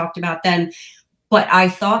really talked about then. But I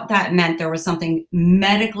thought that meant there was something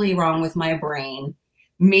medically wrong with my brain.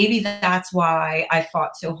 Maybe that's why I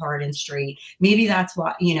fought so hard and straight. Maybe that's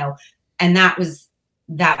why, and that was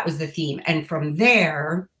the theme. And from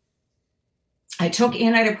there, I took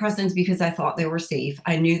antidepressants because I thought they were safe.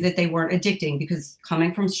 I knew that they weren't addicting because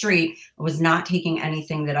coming from straight, I was not taking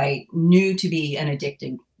anything that I knew to be an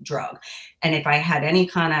addicting drug. And if I had any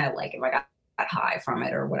kind of if I got high from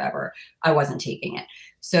it or whatever, I wasn't taking it.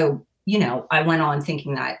 So I went on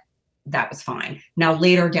thinking that was fine. Now,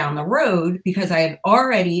 later down the road, because I had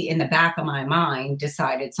already in the back of my mind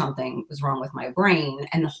decided something was wrong with my brain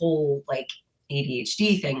and the whole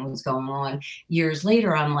ADHD thing was going on, years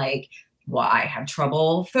later, I'm like, well, I have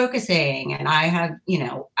trouble focusing and I have,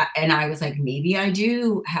 and I was like, maybe I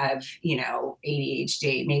do have,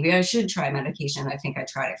 ADHD. Maybe I should try medication. I think I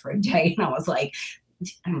tried it for a day and I was like,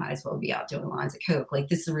 I might as well be out doing lines of coke.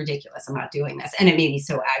 This is ridiculous. I'm not doing this. And it made me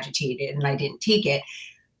so agitated and I didn't take it.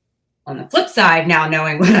 On the flip side, now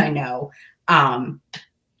knowing what I know,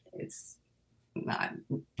 it's not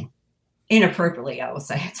inappropriately, I will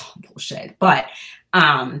say it's all bullshit. But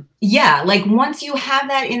once you have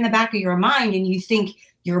that in the back of your mind and you think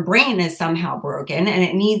your brain is somehow broken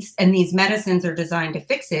and these medicines are designed to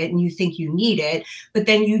fix it and you think you need it, but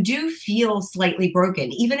then you do feel slightly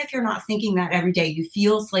broken. Even if you're not thinking that every day, you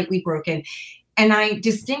feel slightly broken. And I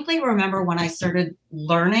distinctly remember when I started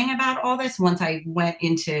learning about all this, once I went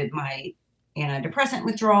into my antidepressant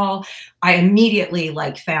withdrawal, I immediately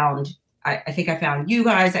found, I think I found you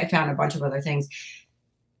guys, I found a bunch of other things.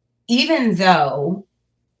 Even though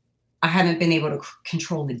I haven't been able to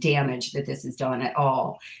control the damage that this has done at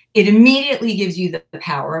all, it immediately gives you the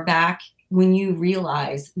power back when you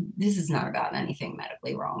realize this is not about anything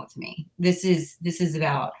medically wrong with me. This is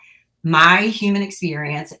about my human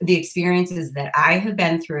experience, the experiences that I have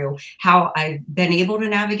been through, how I've been able to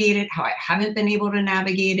navigate it, how I haven't been able to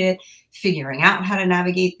navigate it, figuring out how to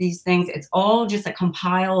navigate these things. It's all just a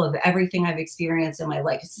compile of everything I've experienced in my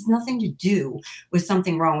life. This has nothing to do with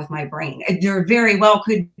something wrong with my brain. There very well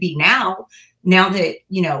could be now that,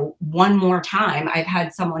 one more time I've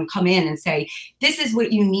had someone come in and say, this is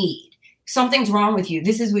what you need. Something's wrong with you.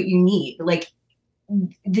 This is what you need.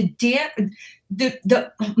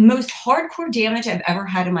 The most hardcore damage I've ever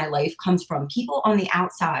had in my life comes from people on the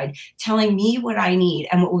outside telling me what I need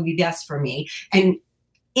and what would be best for me. And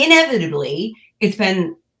inevitably, it's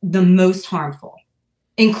been the most harmful,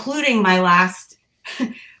 including my last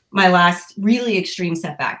really extreme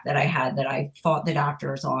setback that I had that I fought the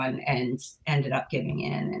doctors on and ended up giving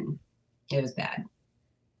in, and it was bad.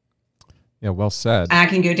 Yeah, well said. I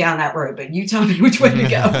can go down that road, but you tell me which way to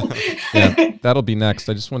go. Yeah, that'll be next.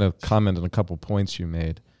 I just want to comment on a couple points you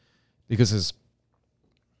made, because it's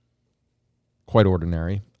quite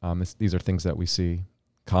ordinary. These are things that we see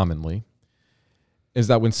commonly, is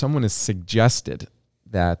that when someone is suggested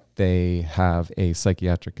that they have a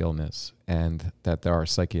psychiatric illness and that there are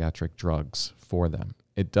psychiatric drugs for them,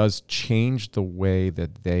 it does change the way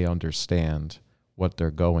that they understand what they're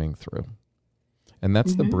going through. And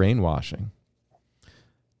that's the brainwashing.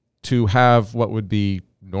 To have what would be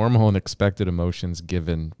normal and expected emotions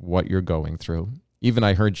given what you're going through. Even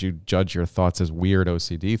I heard you judge your thoughts as weird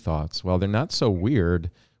OCD thoughts. Well, they're not so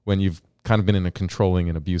weird when you've kind of been in a controlling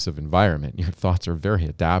and abusive environment. Your thoughts are very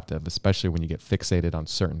adaptive, especially when you get fixated on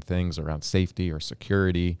certain things around safety or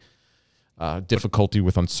security, difficulty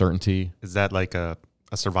with uncertainty. Is that like a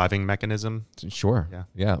surviving mechanism? Sure.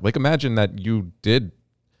 Yeah. Imagine that you did...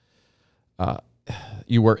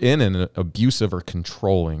 you were in an abusive or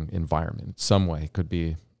controlling environment in some way. It could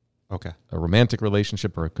be a romantic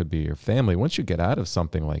relationship or it could be your family. Once you get out of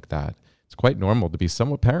something like that, it's quite normal to be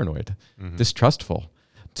somewhat paranoid, distrustful.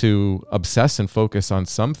 to obsess and focus on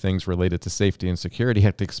some things related to safety and security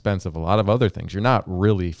at the expense of a lot of other things. You're not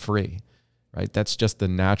really free, right? That's just the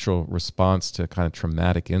natural response to kind of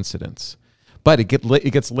traumatic incidents. But it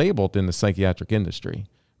gets labeled in the psychiatric industry,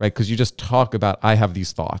 right? Because you just talk about, I have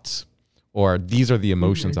these thoughts, or these are the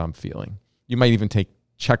emotions I'm feeling. You might even take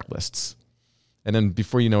checklists. And then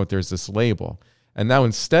before you know it, there's this label. And now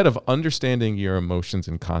instead of understanding your emotions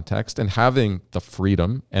in context and having the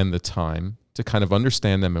freedom and the time to kind of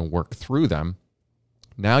understand them and work through them,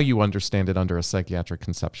 now you understand it under a psychiatric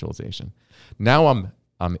conceptualization. Now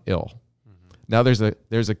I'm ill. Now there's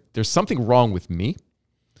something wrong with me.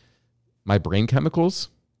 My brain chemicals,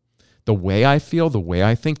 the way I feel, the way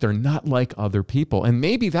I think, they're not like other people. And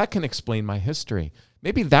maybe that can explain my history.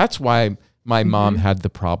 Maybe that's why my mom had the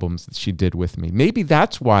problems that she did with me. Maybe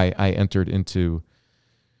that's why I entered into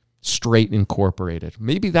Straight Incorporated.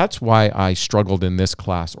 Maybe that's why I struggled in this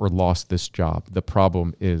class or lost this job. The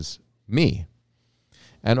problem is me.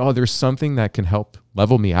 And there's something that can help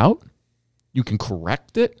level me out. You can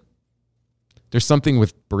correct it. There's something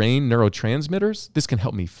with brain neurotransmitters. This can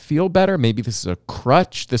help me feel better. Maybe this is a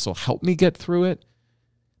crutch. This will help me get through it.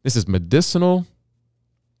 This is medicinal.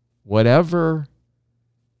 Whatever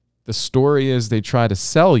the story is they try to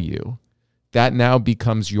sell you, that now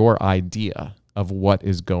becomes your idea of what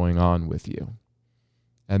is going on with you.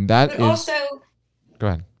 And that is... Also, go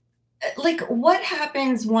ahead. Like, what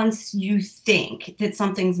happens once you think that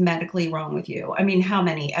something's medically wrong with you? I mean,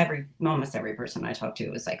 almost every person I talk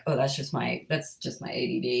to is like, oh, that's just my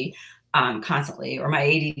ADD constantly, or my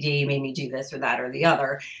ADD made me do this or that or the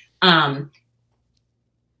other.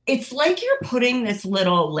 It's like you're putting this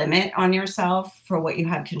little limit on yourself for what you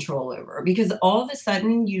have control over, because all of a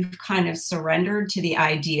sudden you've kind of surrendered to the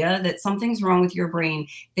idea that something's wrong with your brain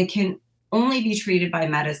that can only be treated by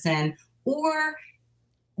medicine, or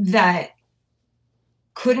that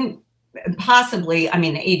couldn't possibly, I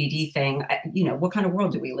mean, the ADD thing, what kind of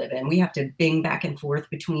world do we live in? We have to bing back and forth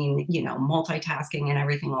between, multitasking and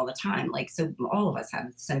everything all the time. Like, so all of us have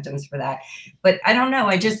symptoms for that. But I don't know.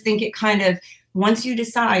 I just think it kind of, once you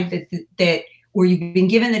decide that, or you've been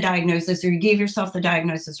given the diagnosis, or you gave yourself the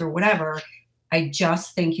diagnosis or whatever, I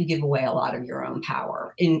just think you give away a lot of your own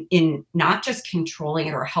power in not just controlling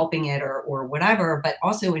it or helping it or whatever, but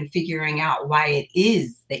also in figuring out why it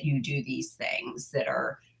is that you do these things that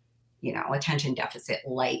are, attention deficit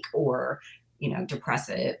like, or,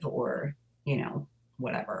 depressive, or,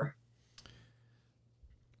 whatever.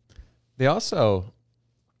 They also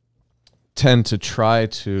tend to try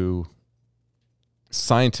to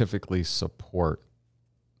scientifically support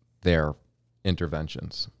their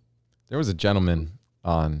interventions. There was a gentleman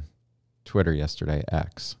on Twitter yesterday,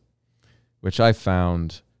 X, which I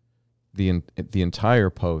found the entire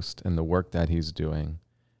post and the work that he's doing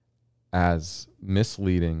as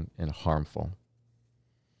misleading and harmful.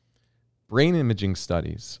 Brain imaging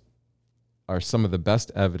studies are some of the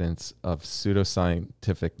best evidence of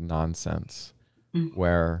pseudoscientific nonsense,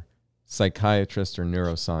 where psychiatrists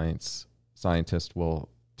or scientists will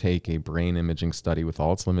take a brain imaging study with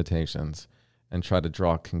all its limitations and try to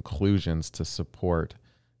draw conclusions to support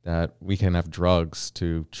that we can have drugs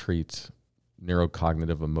to treat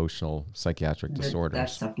neurocognitive, emotional, psychiatric disorders. That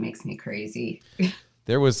stuff makes me crazy.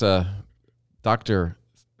 There was a Dr.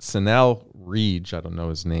 Sanel Rege, I don't know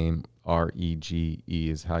his name, Rege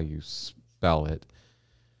is how you spell it,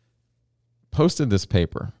 posted this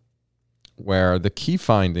paper where the key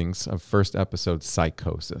findings of first episode,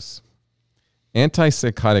 Psychosis.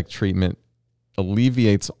 Antipsychotic treatment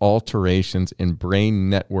alleviates alterations in brain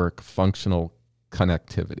network functional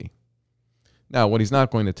connectivity. Now, what he's not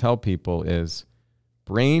going to tell people is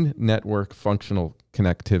brain network functional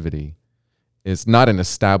connectivity is not an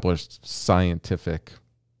established scientific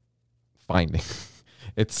finding.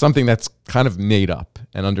 It's something that's kind of made up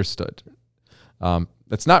and understood.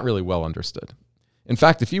 That's not really well understood. In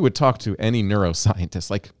fact, if you would talk to any neuroscientist,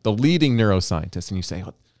 like the leading neuroscientist, and you say,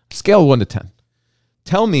 scale 1 to 10,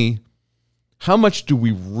 tell me, how much do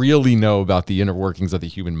we really know about the inner workings of the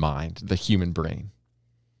human mind, the human brain?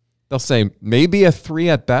 They'll say maybe a 3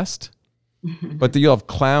 at best, but you'll have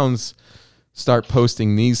clowns start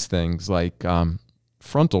posting these things like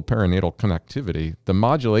frontal perinatal connectivity. The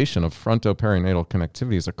modulation of frontoperinatal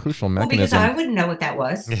connectivity is a crucial mechanism. Well, because I wouldn't know what that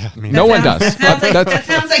was. Yeah, no one does. That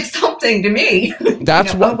sounds like something to me.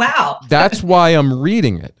 That's oh, wow. That's why I'm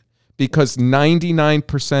reading it, because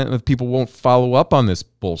 99% of people won't follow up on this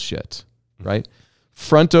bullshit, right?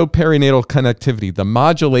 Frontoperinatal connectivity. The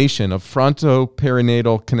modulation of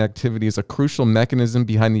frontoperinatal connectivity is a crucial mechanism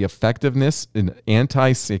behind the effectiveness in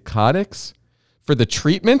antipsychotics for the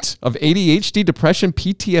treatment of ADHD, depression,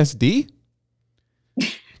 PTSD.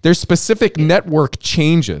 There's specific network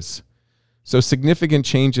changes. So significant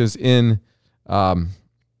changes in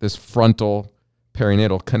this frontal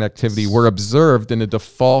perinatal connectivity were observed in a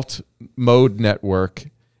default mode network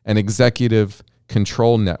and executive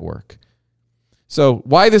control network. So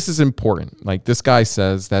why this is important, like this guy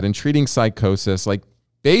says that in treating psychosis, like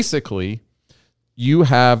basically you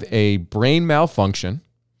have a brain malfunction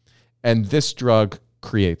and this drug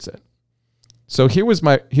creates it. So here was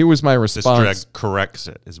my response. This drug corrects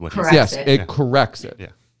it, is what he said. Yes, it corrects it. Yeah.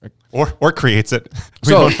 Or creates it. We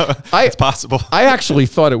So don't know. It's possible. I actually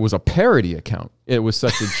thought it was a parody account. It was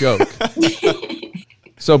such a joke.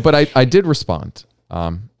 So, but I did respond.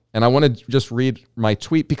 And I want to just read my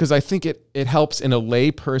tweet because I think it helps in a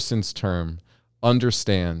layperson's term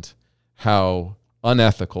understand how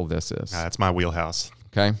unethical this is. That's my wheelhouse.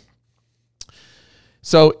 Okay.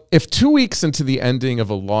 So if 2 weeks into the ending of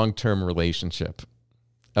a long-term relationship,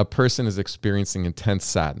 a person is experiencing intense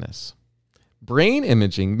sadness, brain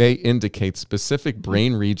imaging may indicate specific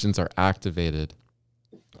brain regions are activated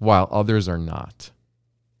while others are not.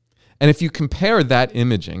 And if you compare that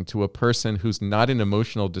imaging to a person who's not in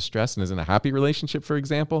emotional distress and is in a happy relationship, for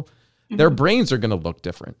example, their brains are going to look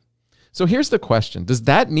different. So here's the question. Does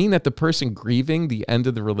that mean that the person grieving the end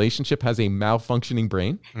of the relationship has a malfunctioning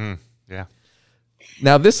brain? Yeah.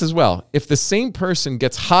 Now, this as well. If the same person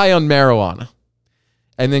gets high on marijuana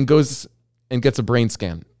and then goes and gets a brain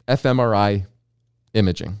scan, fMRI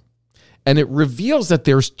imaging, and it reveals that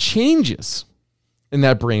there's changes in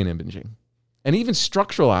that brain imaging and even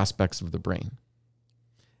structural aspects of the brain,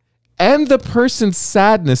 and the person's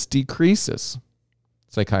sadness decreases,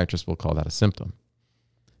 psychiatrists will call that a symptom.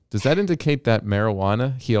 Does that indicate that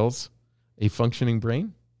marijuana heals a functioning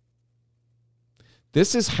brain?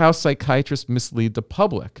 This is how psychiatrists mislead the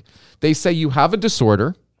public. They say you have a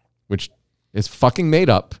disorder, which is fucking made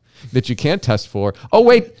up, that you can't test for. Oh,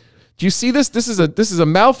 wait, do you see this? This is a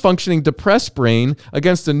malfunctioning depressed brain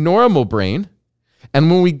against a normal brain. And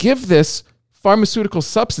when we give this pharmaceutical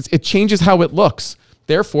substance, it changes how it looks.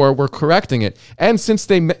 Therefore, we're correcting it. And since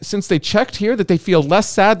they checked here that they feel less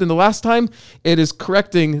sad than the last time, it is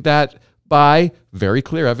correcting that by very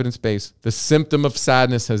clear evidence base. The symptom of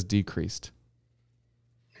sadness has decreased.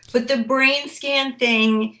 But the brain scan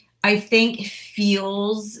thing, I think,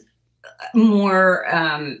 feels more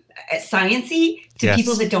science-y to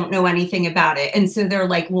people that don't know anything about it. And so they're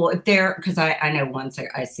like, well, if they're, because I know once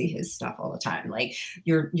I see his stuff all the time, like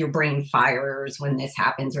your brain fires when this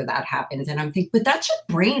happens or that happens. And I'm thinking, but that's just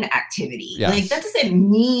brain activity. Yes. Like that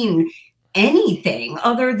doesn't mean anything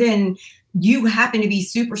other than you happen to be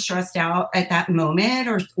super stressed out at that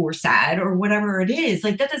moment or sad or whatever it is.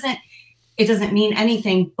 Like it doesn't mean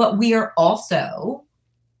anything, but we are also,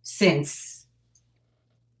 since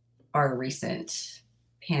our recent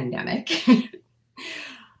pandemic,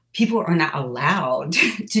 people are not allowed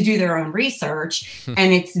to do their own research.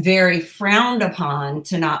 And it's very frowned upon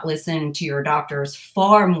to not listen to your doctors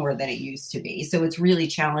far more than it used to be. So it's really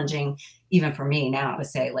challenging, even for me now, to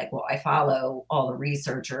say like, well, I follow all the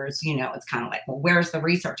researchers, it's kind of like, well, where's the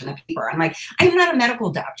research in the paper? I'm like, I'm not a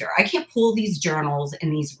medical doctor. I can't pull these journals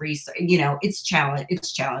and these research, it's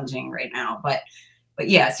challenging right now, but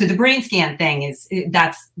yeah, so the brain scan thing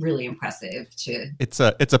that's really impressive too. It's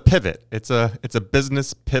a pivot. It's a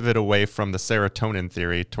business pivot away from the serotonin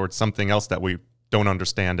theory towards something else that we don't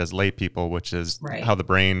understand as lay people, which is how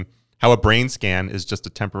a brain scan is just a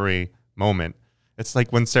temporary moment. It's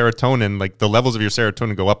like when serotonin, like the levels of your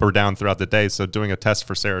serotonin go up or down throughout the day. So doing a test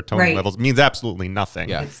for serotonin levels means absolutely nothing.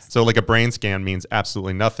 Yeah. So like a brain scan means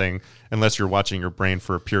absolutely nothing unless you're watching your brain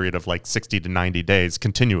for a period of like 60 to 90 days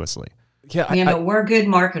continuously. Yeah, but we're good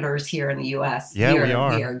marketers here in the U.S. Yeah, we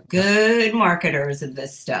are. We are good marketers of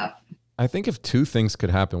this stuff. I think if two things could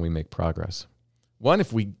happen, we make progress. One,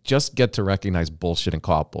 if we just get to recognize bullshit and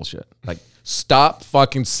call it bullshit. Like, stop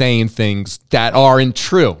fucking saying things that aren't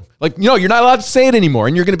true. Like, you're not allowed to say it anymore,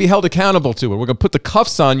 and you're going to be held accountable to it. We're going to put the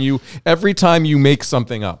cuffs on you every time you make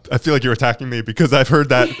something up. I feel like you're attacking me because I've heard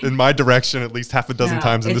that in my direction at least half a dozen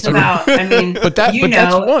times in this room. But that's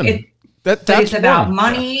one. It's about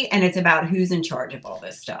money, and it's about who's in charge of all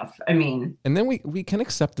this stuff. I mean, and then we can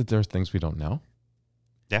accept that there are things we don't know.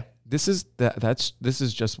 Yeah, this is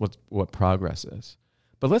just what progress is.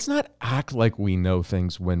 But let's not act like we know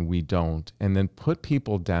things when we don't, and then put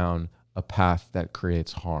people down a path that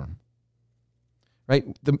creates harm. Right?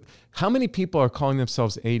 How many people are calling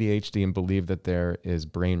themselves ADHD and believe that there is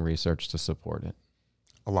brain research to support it?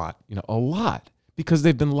 A lot. A lot, because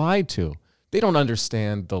they've been lied to. They don't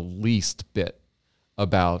understand the least bit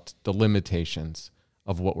about the limitations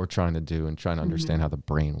of what we're trying to do and trying to understand how the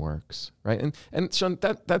brain works, right? And Sean,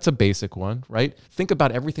 that's a basic one, right? Think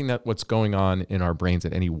about everything what's going on in our brains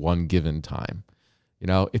at any one given time.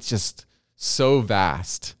 It's just so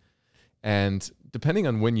vast. And depending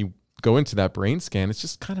on when you go into that brain scan, it's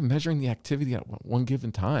just kind of measuring the activity at one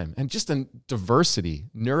given time and just a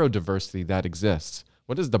neurodiversity that exists.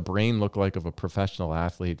 What does the brain look like of a professional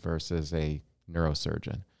athlete versus a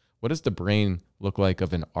neurosurgeon? What does the brain look like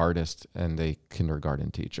of an artist and a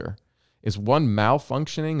kindergarten teacher? Is one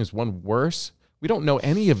malfunctioning? Is one worse? We don't know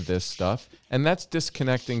any of this stuff, and that's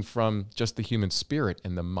disconnecting from just the human spirit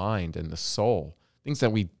and the mind and the soul, things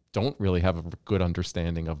that we don't really have a good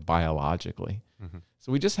understanding of biologically. Mm-hmm.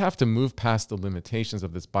 So we just have to move past the limitations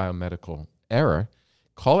of this biomedical era,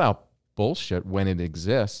 call out bullshit when it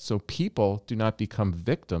exists so people do not become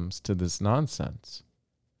victims to this nonsense.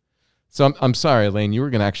 So I'm sorry, Elaine, you were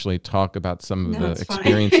going to actually talk about some of the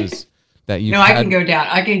experiences that you had. I can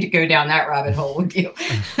go down that rabbit hole with you.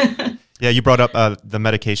 Yeah, you brought up the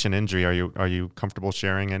medication injury. Are you comfortable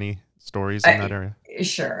sharing any stories in that area?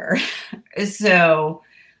 Sure. So,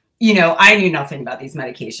 I knew nothing about these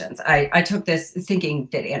medications. I took this thinking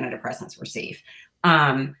that antidepressants were safe.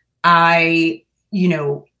 I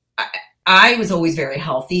was always very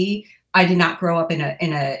healthy. I did not grow up in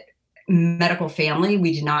a medical family.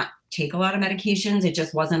 We did not take a lot of medications. It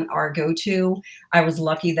just wasn't our go-to. I was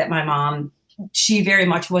lucky that my mom, she very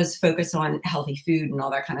much was focused on healthy food and all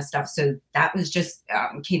that kind of stuff. So that was just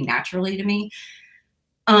came naturally to me.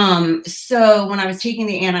 So when I was taking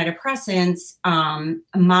the antidepressants,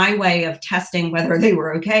 my way of testing whether they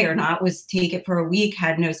were okay or not was take it for a week,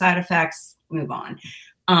 had no side effects, move on.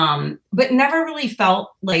 But never really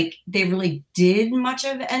felt like they really did much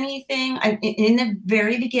of anything. In the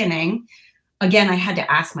very beginning, again, I had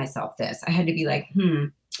to ask myself this. I had to be like,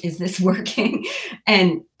 is this working?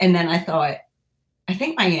 And then I thought, I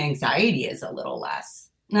think my anxiety is a little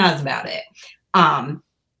less. That's about it. And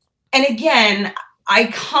again,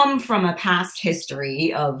 I come from a past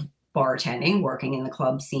history of bartending, working in the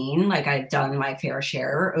club scene. Like I've done my fair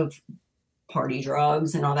share of party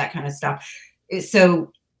drugs and all that kind of stuff.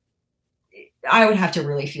 So I would have to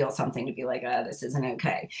really feel something to be like, this isn't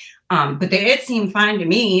okay. But it seemed fine to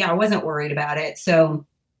me. I wasn't worried about it. So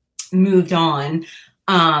moved on.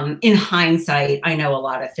 In hindsight, I know a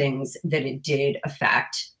lot of things that it did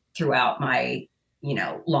affect throughout my,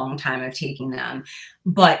 long time of taking them.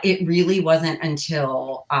 But it really wasn't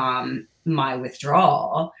until my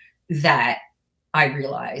withdrawal that I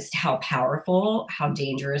realized how powerful, how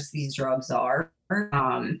dangerous these drugs are.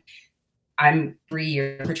 I'm 3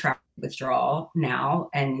 years protracted withdrawal now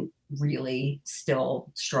and really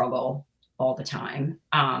still struggle all the time.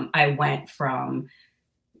 I went from,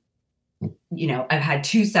 I've had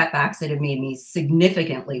 2 setbacks that have made me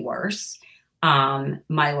significantly worse.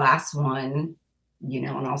 My last one,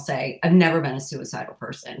 and I'll say I've never been a suicidal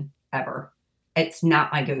person ever. It's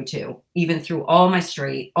not my go-to, even through all my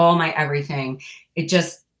straight, all my everything. It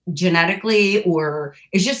just genetically, or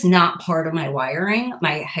it's just not part of my wiring.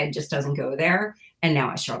 My head just doesn't go there. And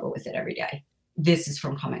now I struggle with it every day. This is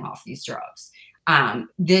from coming off these drugs.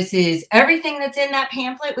 This is everything that's in that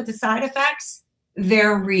pamphlet with the side effects.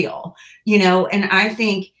 They're real, and I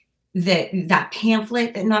think that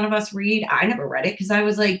pamphlet that none of us read, I never read it because I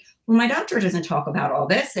was like, well, my doctor doesn't talk about all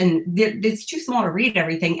this and it's too small to read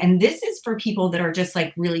everything. And this is for people that are just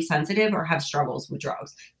like really sensitive or have struggles with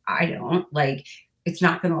drugs. I don't it's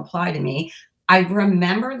not going to apply to me. I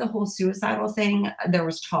remember the whole suicidal thing. There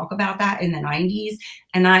was talk about that in the 90s.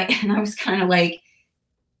 And I was kind of like,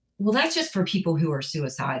 well, that's just for people who are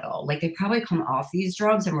suicidal. Like they probably come off these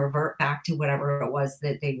drugs and revert back to whatever it was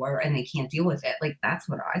that they were and they can't deal with it. Like that's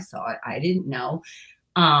what I thought. I didn't know.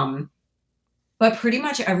 But pretty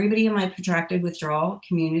much everybody in my protracted withdrawal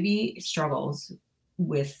community struggles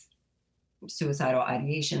with suicidal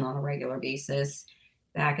ideation on a regular basis,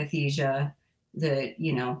 the akathisia,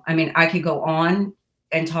 I could go on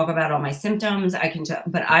and talk about all my symptoms.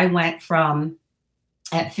 But I went from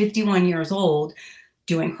at 51 years old,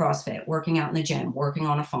 doing CrossFit, working out in the gym, working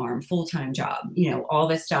on a farm, full-time job, all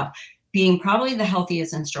this stuff, being probably the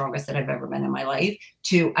healthiest and strongest that I've ever been in my life,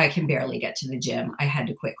 to I can barely get to the gym. I had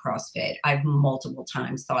to quit CrossFit. I've multiple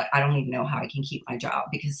times thought, I don't even know how I can keep my job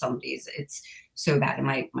because some days it's so bad. And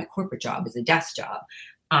my corporate job is a desk job.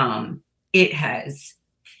 It has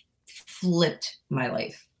flipped my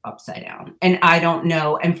life upside down. And I don't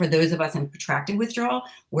know. And for those of us in protracted withdrawal,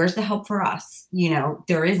 where's the help for us?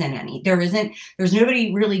 There isn't any. There's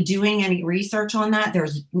nobody really doing any research on that.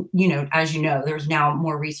 There's, as there's now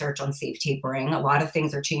more research on safe tapering. A lot of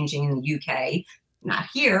things are changing in the UK, not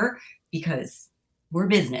here because we're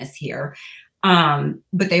business here.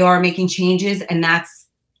 But they are making changes, and that's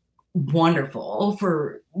wonderful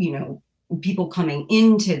for, people coming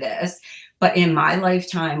into this. But in my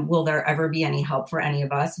lifetime, will there ever be any help for any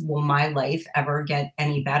of us? Will my life ever get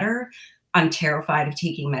any better? I'm terrified of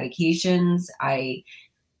taking medications.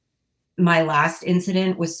 My last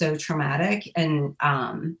incident was so traumatic, and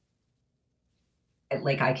I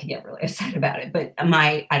could get really upset about it, but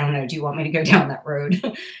I don't know, do you want me to go down that road?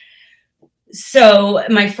 So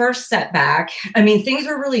my first setback, things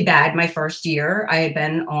were really bad. My first year, I had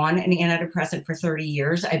been on an antidepressant for 30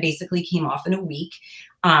 years. I basically came off in a week,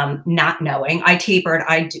 not knowing. I tapered.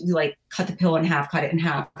 I cut the pill in half, cut it in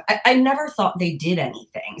half. I never thought they did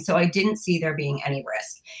anything. So I didn't see there being any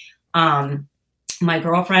risk. My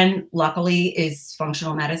girlfriend, luckily, is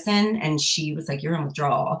functional medicine. And she was like, you're on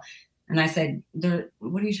withdrawal. And I said,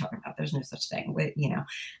 what are you talking about? There's no such thing.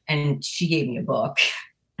 And she gave me a book.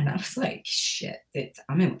 And I was like, shit,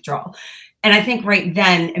 I'm in withdrawal. And I think right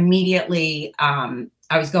then, immediately, I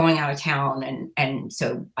was going out of town. And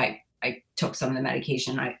so I took some of the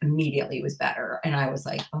medication. I immediately was better. And I was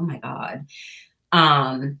like, oh my God.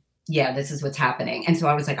 Yeah, this is what's happening. And so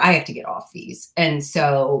I was like, I have to get off these. And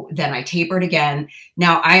so then I tapered again.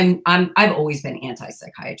 Now I've always been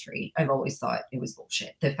anti-psychiatry. I've always thought it was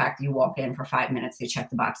bullshit. The fact that you walk in for 5 minutes, they check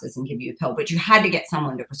the boxes and give you a pill, but you had to get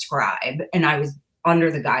someone to prescribe. And I was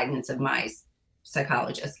under the guidance of my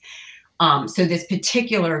psychologist. So this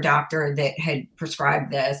particular doctor that had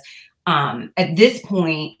prescribed this, at this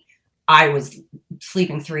point, I was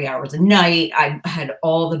sleeping 3 hours a night. I had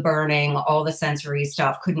all the burning, all the sensory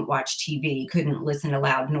stuff, couldn't watch TV, couldn't listen to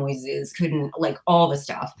loud noises, couldn't all the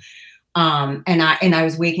stuff. And I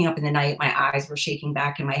was waking up in the night, my eyes were shaking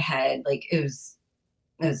back in my head. It was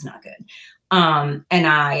not good.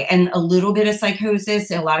 And a little bit of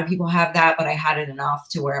psychosis. A lot of people have that, but I had it enough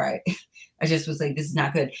to where I just was like, this is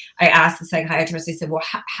not good. I asked the psychiatrist, I said, well,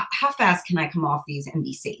 how fast can I come off these and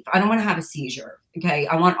be safe? I don't want to have a seizure. Okay.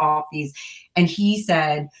 I want off these. And he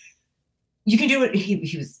said, you can do it.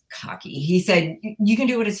 He was cocky. He said, you can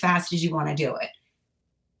do it as fast as you want to do it.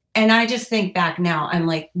 And I just think back now, I'm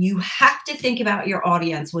like, you have to think about your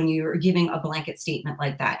audience when you're giving a blanket statement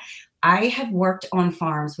like that. I have worked on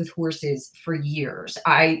farms with horses for years.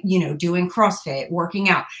 Doing CrossFit, working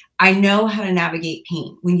out. I know how to navigate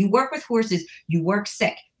pain. When you work with horses, you work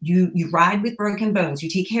sick. You ride with broken bones. You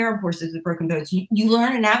take care of horses with broken bones. You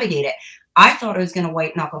learn to navigate it. I thought I was going to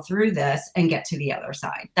white knuckle through this and get to the other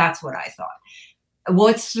side. That's what I thought. Well,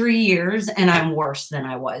 it's 3 years and I'm worse than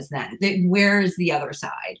I was then. Where is the other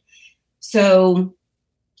side? So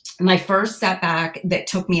my first setback that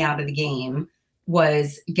took me out of the game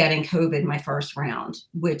was getting COVID my first round,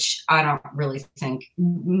 which I don't really think.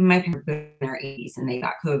 My parents were in their 80s and they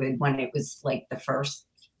got COVID when it was the first,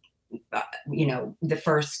 the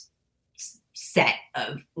first set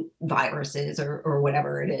of viruses or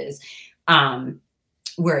whatever it is,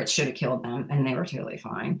 where it should have killed them, and they were totally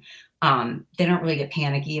fine. They don't really get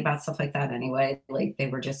panicky about stuff like that anyway. They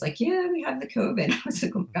were just like, yeah, we have the COVID. I was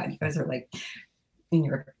like, oh my God, you guys are in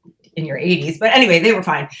your 80s. But anyway, they were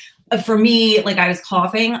fine. For me, I was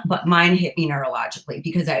coughing, but mine hit me neurologically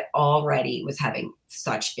because I already was having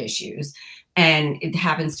such issues. And it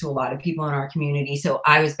happens to a lot of people in our community. So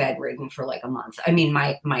I was bedridden for a month.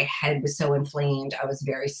 My head was so inflamed. I was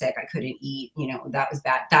very sick. I couldn't eat. That was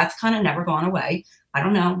bad. That's kind of never gone away. I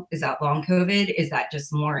don't know. Is that long COVID? Is that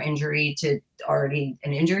just more injury to already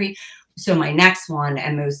an injury? So my next one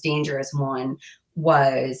and most dangerous one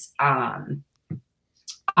was,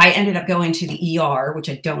 I ended up going to the ER, which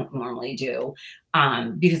I don't normally do,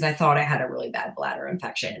 because I thought I had a really bad bladder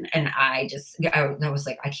infection. And I was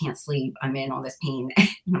like, I can't sleep. I'm in all this pain.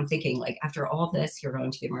 And I'm thinking, after all this, you're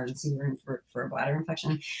going to the emergency room for a bladder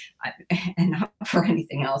infection and not for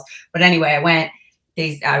anything else. But anyway, I went.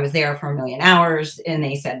 I was there for 1 million hours, and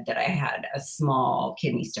they said that I had a small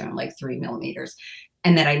kidney stone, 3 millimeters.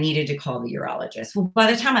 And that I needed to call the urologist. Well,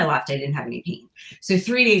 by the time I left, I didn't have any pain. So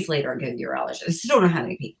 3 days later, I go to the urologist. I still don't have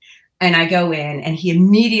any pain. And I go in, and he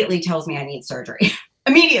immediately tells me I need surgery.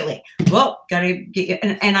 Immediately. Well, gotta get you.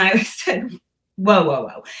 And I said,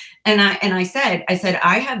 whoa. And I said,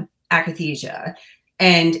 I have akathisia.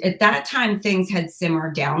 And at that time, things had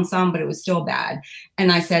simmered down some, but it was still bad.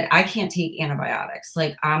 And I said, I can't take antibiotics.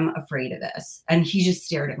 I'm afraid of this. And he just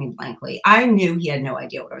stared at me blankly. I knew he had no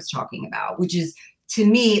idea what I was talking about, which is, to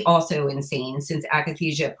me, also insane, since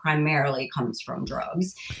akathisia primarily comes from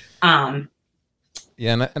drugs. And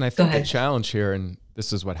I think the challenge here, and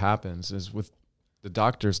this is what happens, is with the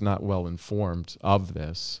doctors not well informed of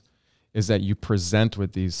this, is that you present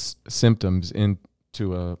with these symptoms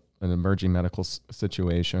into an emerging medical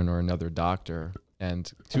situation or another doctor, And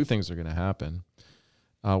two things are going to happen.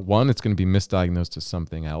 One, it's going to be misdiagnosed as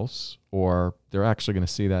something else, or they're actually going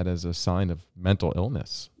to see that as a sign of mental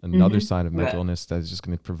illness, another sign of mental illness that is just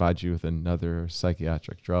going to provide you with another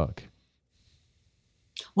psychiatric drug.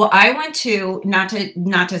 Well, I went to, not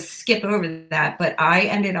to skip over that, but I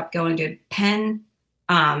ended up going to Penn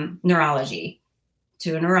Neurology,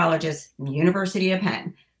 to a neurologist, University of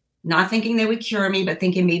Penn, not thinking they would cure me, but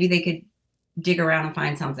thinking maybe they could dig around and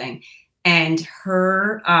find something. And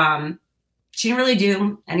her, she didn't really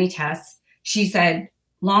do any tests. She said,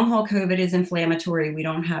 long haul COVID is inflammatory. We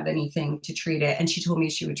don't have anything to treat it. And she told me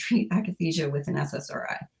she would treat akathisia with an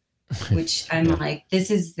SSRI, which I'm like,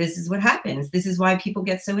 this is what happens. This is why people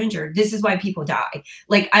get so injured. This is why people die.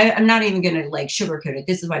 Like, I'm not even going to like sugarcoat it.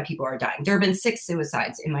 This is why people are dying. There have been 6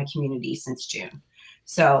 suicides in my community since June.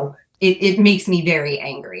 So it makes me very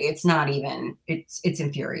angry. It's not even, it's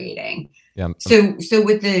infuriating. Yeah. So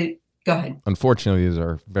with the, go ahead. Unfortunately, these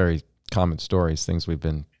are very common stories, things we've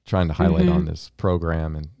been trying to highlight on this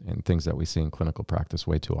program, and things that we see in clinical practice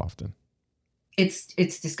way too often. It's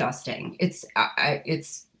disgusting. It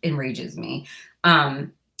enrages me.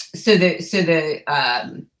 So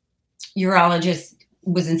the urologist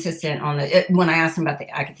was insistent on when I asked him about the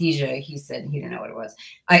akathisia, he said he didn't know what it was.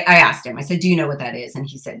 I asked him, I said, do you know what that is? And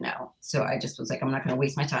he said no. So I just was like, I'm not going to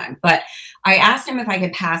waste my time. But I asked him if I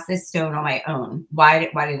could pass this stone on my own. Why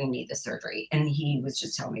did he need the surgery? And he was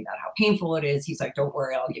just telling me about how painful it is. He's like, don't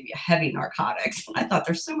worry, I'll give you heavy narcotics. And I thought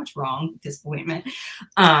there's so much wrong with this appointment.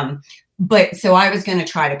 But so I was going to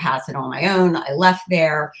try to pass it on my own. I left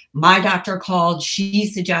there. My doctor called. She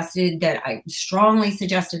suggested that I strongly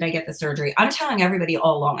suggested I get the surgery. I'm telling everybody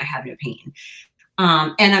all along I have no pain.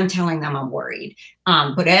 And I'm telling them I'm worried.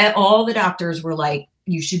 But all the doctors were like,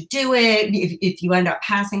 you should do it. If you end up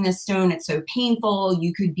passing this stone, it's so painful.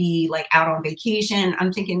 You could be like out on vacation.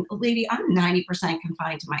 I'm thinking, lady, I'm 90%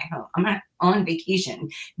 confined to my home. I'm not on vacation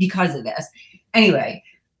because of this. Anyway.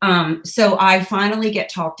 So I finally get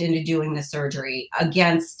talked into doing the surgery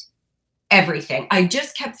against everything. I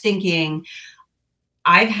just kept thinking,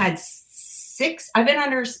 I've been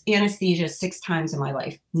under anesthesia 6 times in my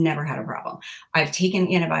life, never had a problem. I've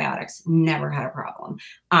taken antibiotics, never had a problem.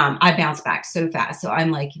 I bounce back so fast. So I'm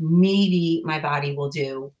like, maybe my body will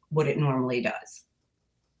do what it normally does.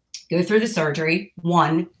 Go through the surgery.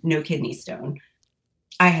 1, no kidney stone.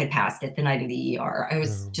 I had passed it the night of the ER. I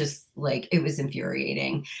was just like, it was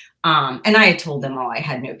infuriating. And I had told them, I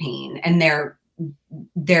had no pain. And their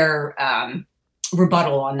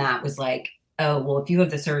rebuttal on that was like, oh, well, if you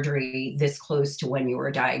have the surgery this close to when you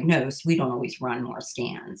were diagnosed, we don't always run more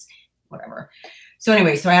scans, whatever. So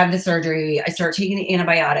anyway, so I have the surgery. I start taking the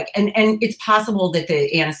antibiotic, and it's possible that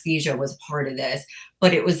the anesthesia was part of this,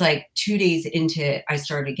 but it was like 2 days into it, I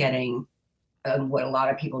started getting what a lot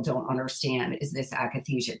of people don't understand is this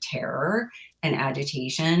akathisia terror and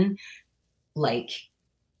agitation, like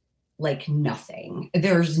nothing.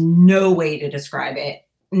 There's no way to describe it,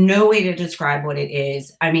 no way to describe what it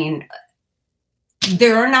is. I mean,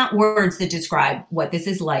 there are not words that describe what this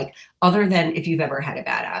is like, other than if you've ever had a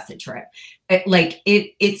bad acid trip.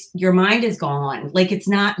 It's your mind is gone. Like, it's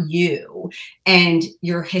not you, and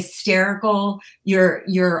you're hysterical.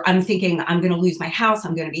 I'm thinking, I'm going to lose my house.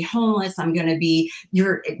 I'm going to be homeless.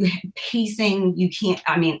 You're pacing. You can't,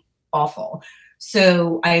 awful.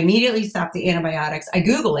 So I immediately stopped the antibiotics. I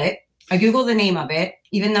Google it. I Google the name of it,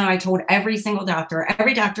 even though I told every doctor,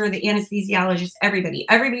 the anesthesiologist, everybody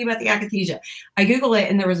about the akathisia. I Google it,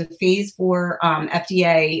 and there was a phase 4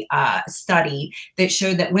 FDA study that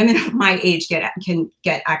showed that women of my age can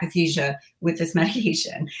get akathisia with this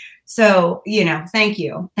medication. So, thank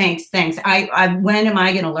you. Thanks. When am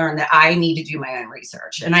I going to learn that I need to do my own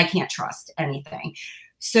research and I can't trust anything?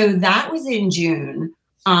 So that was in June.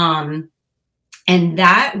 And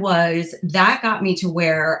that got me to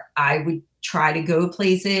where I would try to go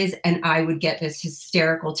places, and I would get this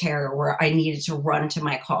hysterical terror where I needed to run to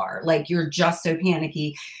my car. Like, you're just so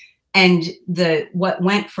panicky. And what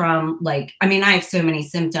went from I have so many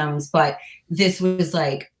symptoms, but this was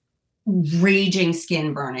like raging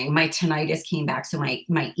skin burning. My tinnitus came back. So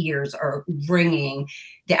my ears are ringing,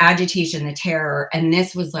 the agitation, the terror. And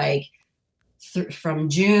this was like, from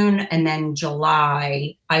June, and then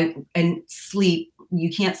July, and sleep. You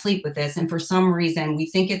can't sleep with this. And for some reason, we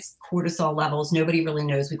think it's cortisol levels. Nobody really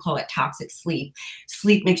knows. We call it toxic sleep.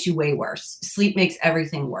 Sleep makes you way worse. Sleep makes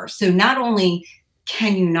everything worse. So not only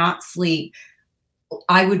can you not sleep,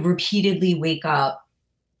 I would repeatedly wake up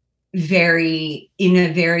in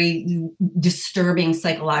a very disturbing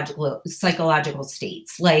psychological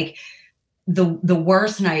states. Like, the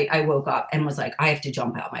worst night I woke up and was like, I have to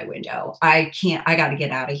jump out my window. I got to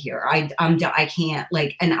get out of here. I can't,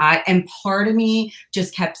 like, and part of me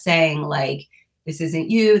just kept saying, like, this isn't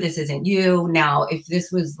you. This isn't you. Now, if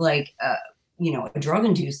this was like, a drug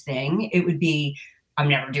induced thing, it would be, I'm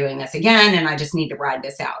never doing this again. And I just need to ride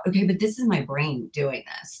this out. Okay. But this is my brain doing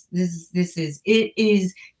this. It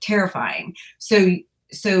is terrifying.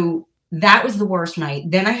 So that was the worst night.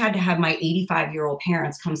 Then I had to have my 85-year-old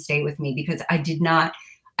parents come stay with me because I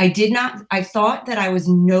thought that I was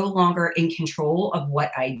no longer in control of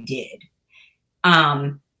what I did.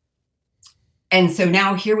 And so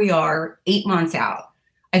now here we are 8 months out.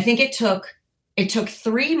 I think it took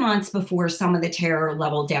 3 months before some of the terror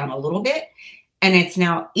leveled down a little bit. And it's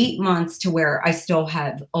now 8 months to where I still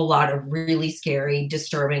have a lot of really scary,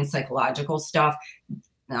 disturbing psychological stuff.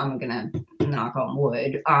 I'm going to knock on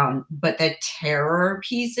wood. But the terror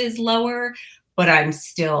piece is lower, but I'm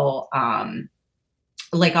still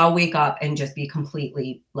like, I'll wake up and just be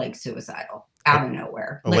completely like suicidal out of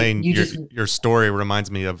nowhere. Elaine, like, your story reminds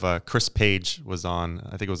me of Chris Page was on,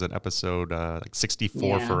 I think it was an episode like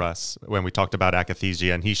 64 for us when we talked about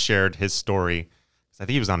akathisia, and he shared his story. I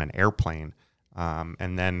think he was on an airplane.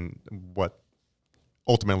 And then what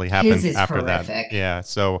ultimately happened after horrific. That. Yeah.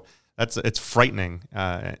 So it's frightening.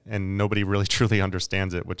 And nobody really truly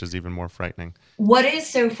understands it, which is even more frightening. What is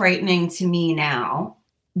so frightening to me now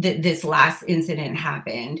that this last incident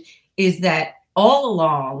happened is that all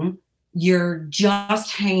along you're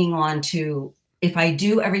just hanging on to, if I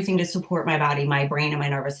do everything to support my body, my brain and my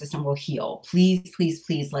nervous system will heal. Please, please,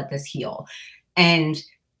 please let this heal.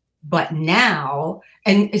 But now,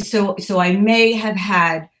 and so I may have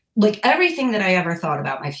had like everything that I ever thought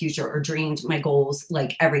about my future or dreamed, my goals,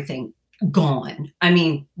 like everything gone. I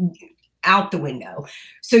mean, out the window.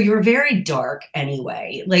 So you're very dark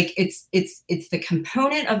anyway. Like it's the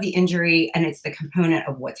component of the injury and it's the component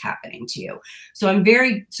of what's happening to you. So I'm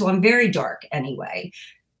very dark anyway.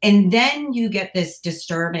 And then you get this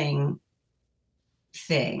disturbing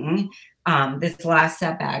thing, this last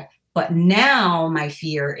setback. But now my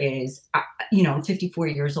fear is, I'm 54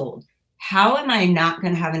 years old. How am I not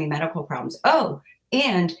going to have any medical problems? Oh,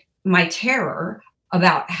 and my terror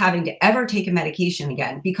about having to ever take a medication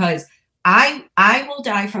again, because I will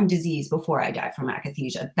die from disease before I die from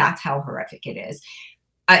akathisia. That's how horrific it is.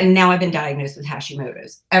 And now I've been diagnosed with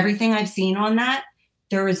Hashimoto's. Everything I've seen on that,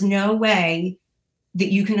 there is no way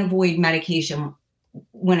that you can avoid medication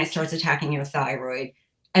when it starts attacking your thyroid.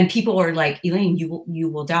 And people are like, Elaine, you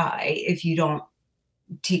will die if you don't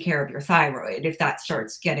take care of your thyroid, if that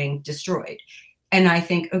starts getting destroyed. And I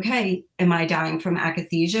think, okay, am I dying from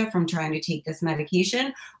akathisia from trying to take this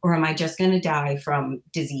medication, or am I just going to die from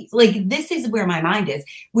disease? Like, this is where my mind is,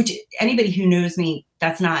 which anybody who knows me,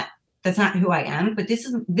 that's not who I am, but this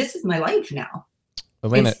is my life now.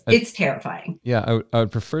 Elaine, it's terrifying. Yeah. I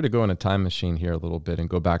would prefer to go in a time machine here a little bit and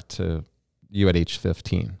go back to you at age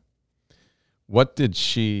 15. What did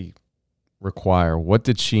she require? What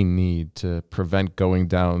did she need to prevent going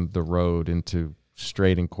down the road into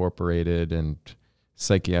straight incorporated and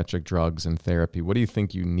psychiatric drugs and therapy? What do you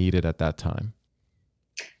think you needed at that time?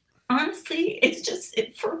 Honestly, it's just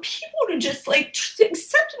for people to just like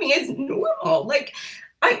accept me as normal. Like,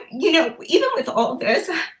 even with all this,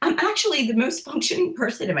 I'm actually the most functioning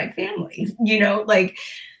person in my family, like,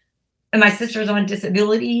 and my sister's on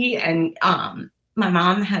disability, and my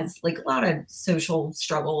mom has like a lot of social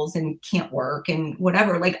struggles and can't work and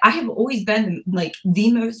whatever. Like, I have always been like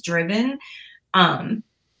the most driven. For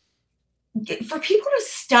people to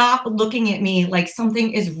stop looking at me like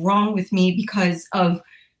something is wrong with me because of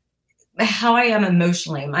how I am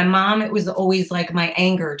emotionally. My mom, it was always like my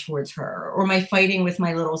anger towards her, or my fighting with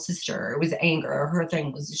my little sister. It was anger. Her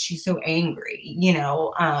thing was she's so angry,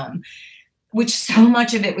 which so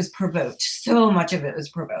much of it was provoked.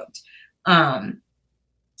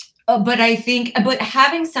 But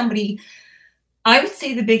having somebody, I would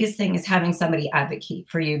say the biggest thing is having somebody advocate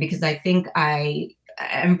for you, because I think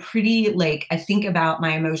I'm pretty, like, I think about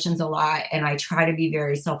my emotions a lot, and I try to be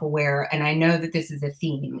very self-aware. And I know that this is a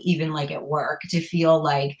theme, even like at work, to feel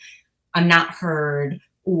like I'm not heard,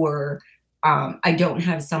 or I don't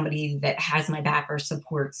have somebody that has my back or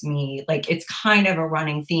supports me. Like, it's kind of a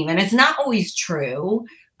running theme, and it's not always true.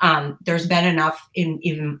 There's been enough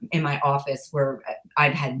even in my office where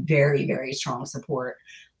I've had very, very strong support.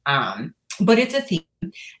 But it's a theme.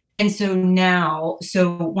 And so now,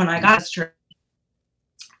 when I got straight,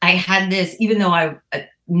 I had this, even though I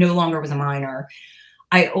no longer was a minor,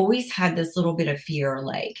 I always had this little bit of fear,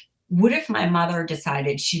 like, what if my mother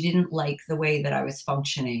decided she didn't like the way that I was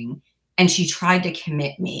functioning and she tried to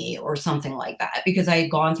commit me or something like that because I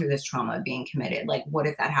had gone through this trauma of being committed. Like, what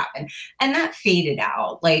if that happened? And that faded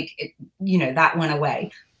out. Like, that went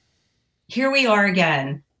away. Here we are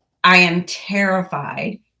again. I am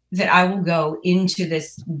terrified that I will go into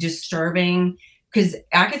this disturbing, because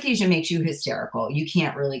akathisia makes you hysterical. You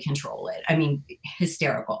can't really control it. I mean,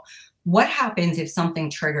 hysterical. What happens if something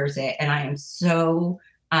triggers it and I am so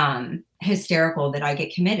hysterical that I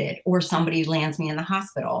get committed, or somebody lands me in the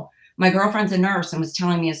hospital? My girlfriend's a nurse and was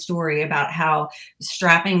telling me a story about how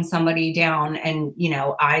strapping somebody down and,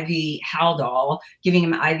 IV Haldol, giving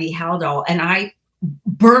him IV Haldol, and I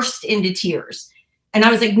burst into tears. And I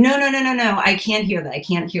was like, no, I can't hear that. I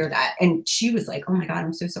can't hear that. And she was like, oh my God,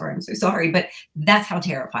 I'm so sorry. But that's how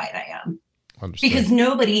terrified I am. Understood. Because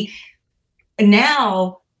nobody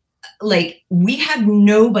now, like, we have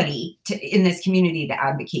nobody in this community to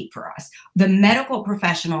advocate for us. The medical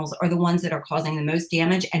professionals are the ones that are causing the most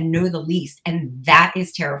damage and know the least. And that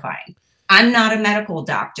is terrifying. I'm not a medical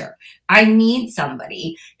doctor. I need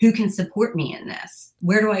somebody who can support me in this.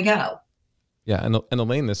 Where do I go? Yeah, and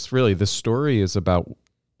Elaine, this story is about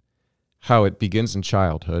how it begins in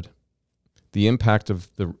childhood, the impact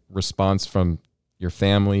of the response from your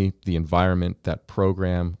family, the environment, that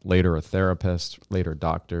program, later a therapist, later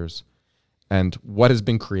doctors, and what has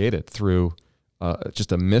been created through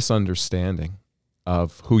just a misunderstanding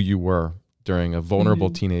of who you were during a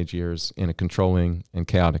vulnerable teenage years in a controlling and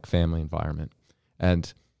chaotic family environment.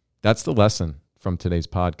 And that's the lesson from today's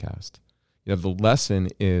podcast. The lesson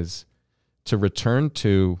is to return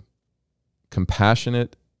to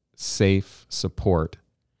compassionate, safe support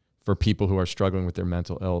for people who are struggling with their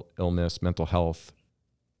mental illness, mental health,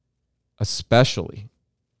 especially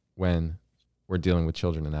when we're dealing with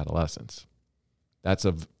children and adolescents. That's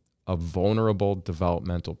a vulnerable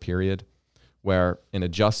developmental period where in a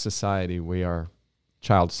just society, we are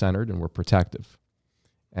child-centered and we're protective.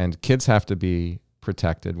 And kids have to be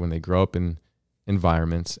protected when they grow up in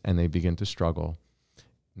environments and they begin to struggle,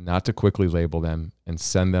 not to quickly label them and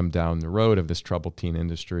send them down the road of this troubled teen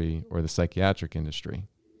industry or the psychiatric industry.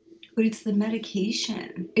 But it's the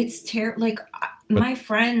medication. It's my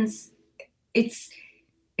friends, it's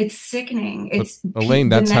sickening. It's Elaine,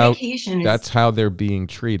 that's how they're being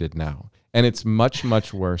treated now. And it's much,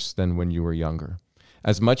 much worse than when you were younger.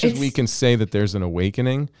 As much as we can say that there's an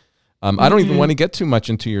awakening, I don't even want to get too much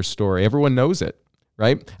into your story. Everyone knows it.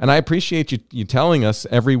 Right. And I appreciate you telling us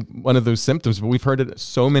every one of those symptoms, but we've heard it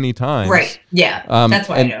so many times. Right. Yeah. That's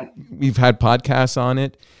why I know. We've had podcasts on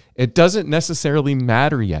it. It doesn't necessarily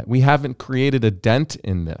matter yet. We haven't created a dent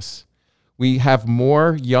in this. We have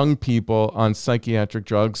more young people on psychiatric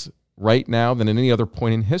drugs right now than at any other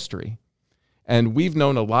point in history. And we've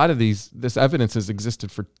known a lot of this evidence has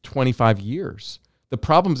existed for 25 years. The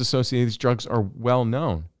problems associated with these drugs are well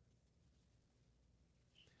known.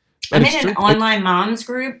 I'm in an online moms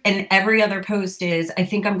group, and every other post is, I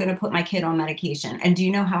think I'm going to put my kid on medication. And do you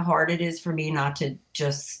know how hard it is for me not to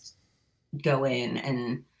just go in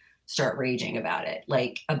and start raging about it,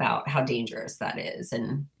 like about how dangerous that is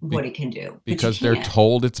and what it can do? Because they're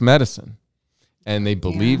told it's medicine, and they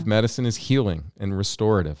believe medicine is healing and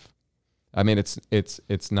restorative. I mean, it's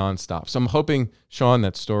nonstop. So I'm hoping, Sean,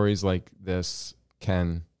 that stories like this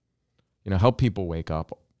can, help people wake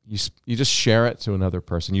up. You just share it to another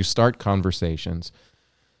person. You start conversations.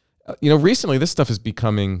 Recently this stuff is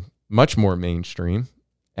becoming much more mainstream,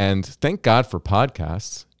 and thank God for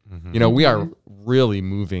podcasts. Mm-hmm. We are really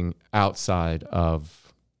moving outside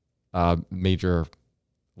of major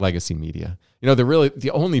legacy media.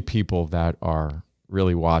 The only people that are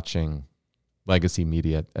really watching legacy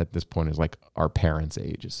media at this point is like our parents'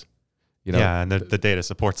 ages. And the data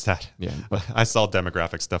supports that. Yeah, I saw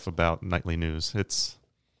demographic stuff about nightly news. It's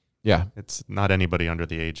not anybody under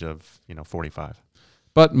the age of 45.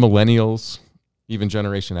 But millennials, even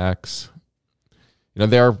Generation X,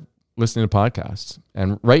 they're listening to podcasts.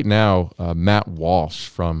 And right now, Matt Walsh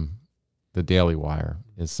from the Daily Wire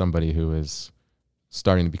is somebody who is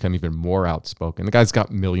starting to become even more outspoken. The guy's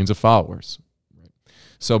got millions of followers.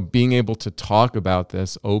 So being able to talk about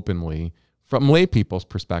this openly from lay people's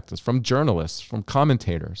perspectives, from journalists, from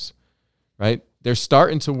commentators, right? They're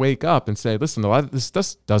starting to wake up and say, listen, a lot of this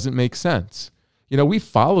doesn't make sense. We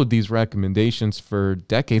followed these recommendations for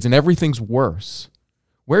decades and everything's worse.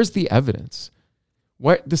 Where's the evidence?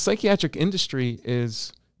 The psychiatric industry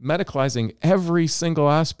is medicalizing every single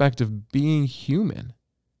aspect of being human.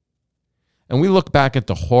 And we look back at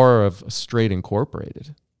the horror of Straight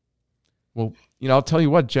Incorporated. Well, I'll tell you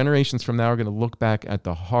what, generations from now are going to look back at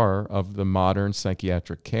the horror of the modern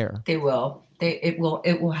psychiatric care. They will. It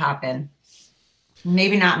will happen.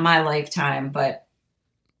 Maybe not in my lifetime, but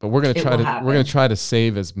But we're going to try to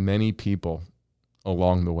save as many people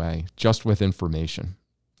along the way just with information.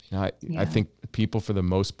 I think people for the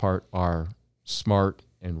most part are smart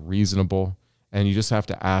and reasonable, and you just have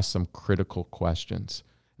to ask some critical questions.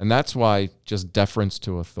 And that's why just deference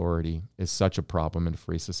to authority is such a problem in a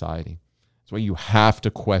free society. That's why you have to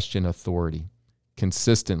question authority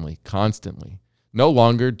consistently, constantly. No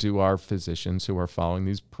longer do our physicians who are following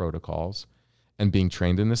these protocols and being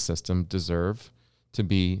trained in the system deserve to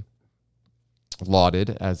be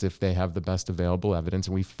lauded as if they have the best available evidence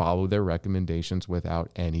and we follow their recommendations without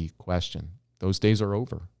any question. Those days are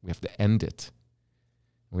over. We have to end it.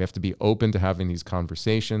 We have to be open to having these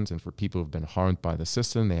conversations, and for people who've been harmed by the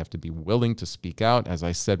system, they have to be willing to speak out. As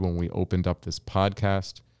I said when we opened up this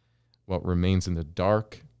podcast, what remains in the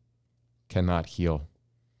dark cannot heal.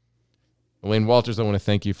 Elaine Walters, I want to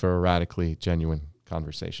thank you for a radically genuine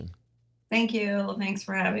conversation. Thank you. Thanks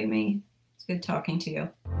for having me. It's good talking to you.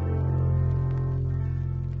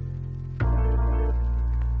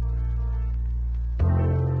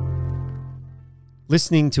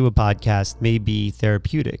 Listening to a podcast may be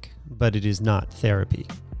therapeutic, but it is not therapy.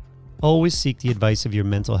 Always seek the advice of your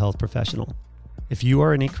mental health professional. If you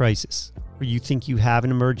are in a crisis or you think you have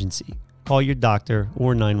an emergency, call your doctor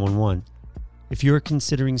or 911. If you are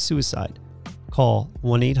considering suicide, call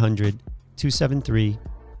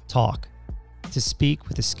 1-800-273-TALK to speak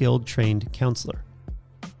with a skilled, trained counselor.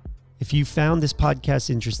 If you found this podcast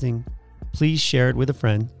interesting, please share it with a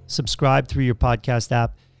friend, subscribe through your podcast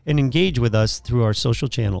app, and engage with us through our social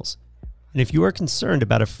channels. And if you are concerned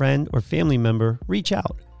about a friend or family member, reach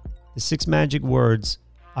out. The 6 magic words,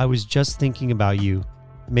 "I was just thinking about you,"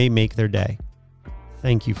 may make their day.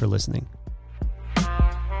 Thank you for listening.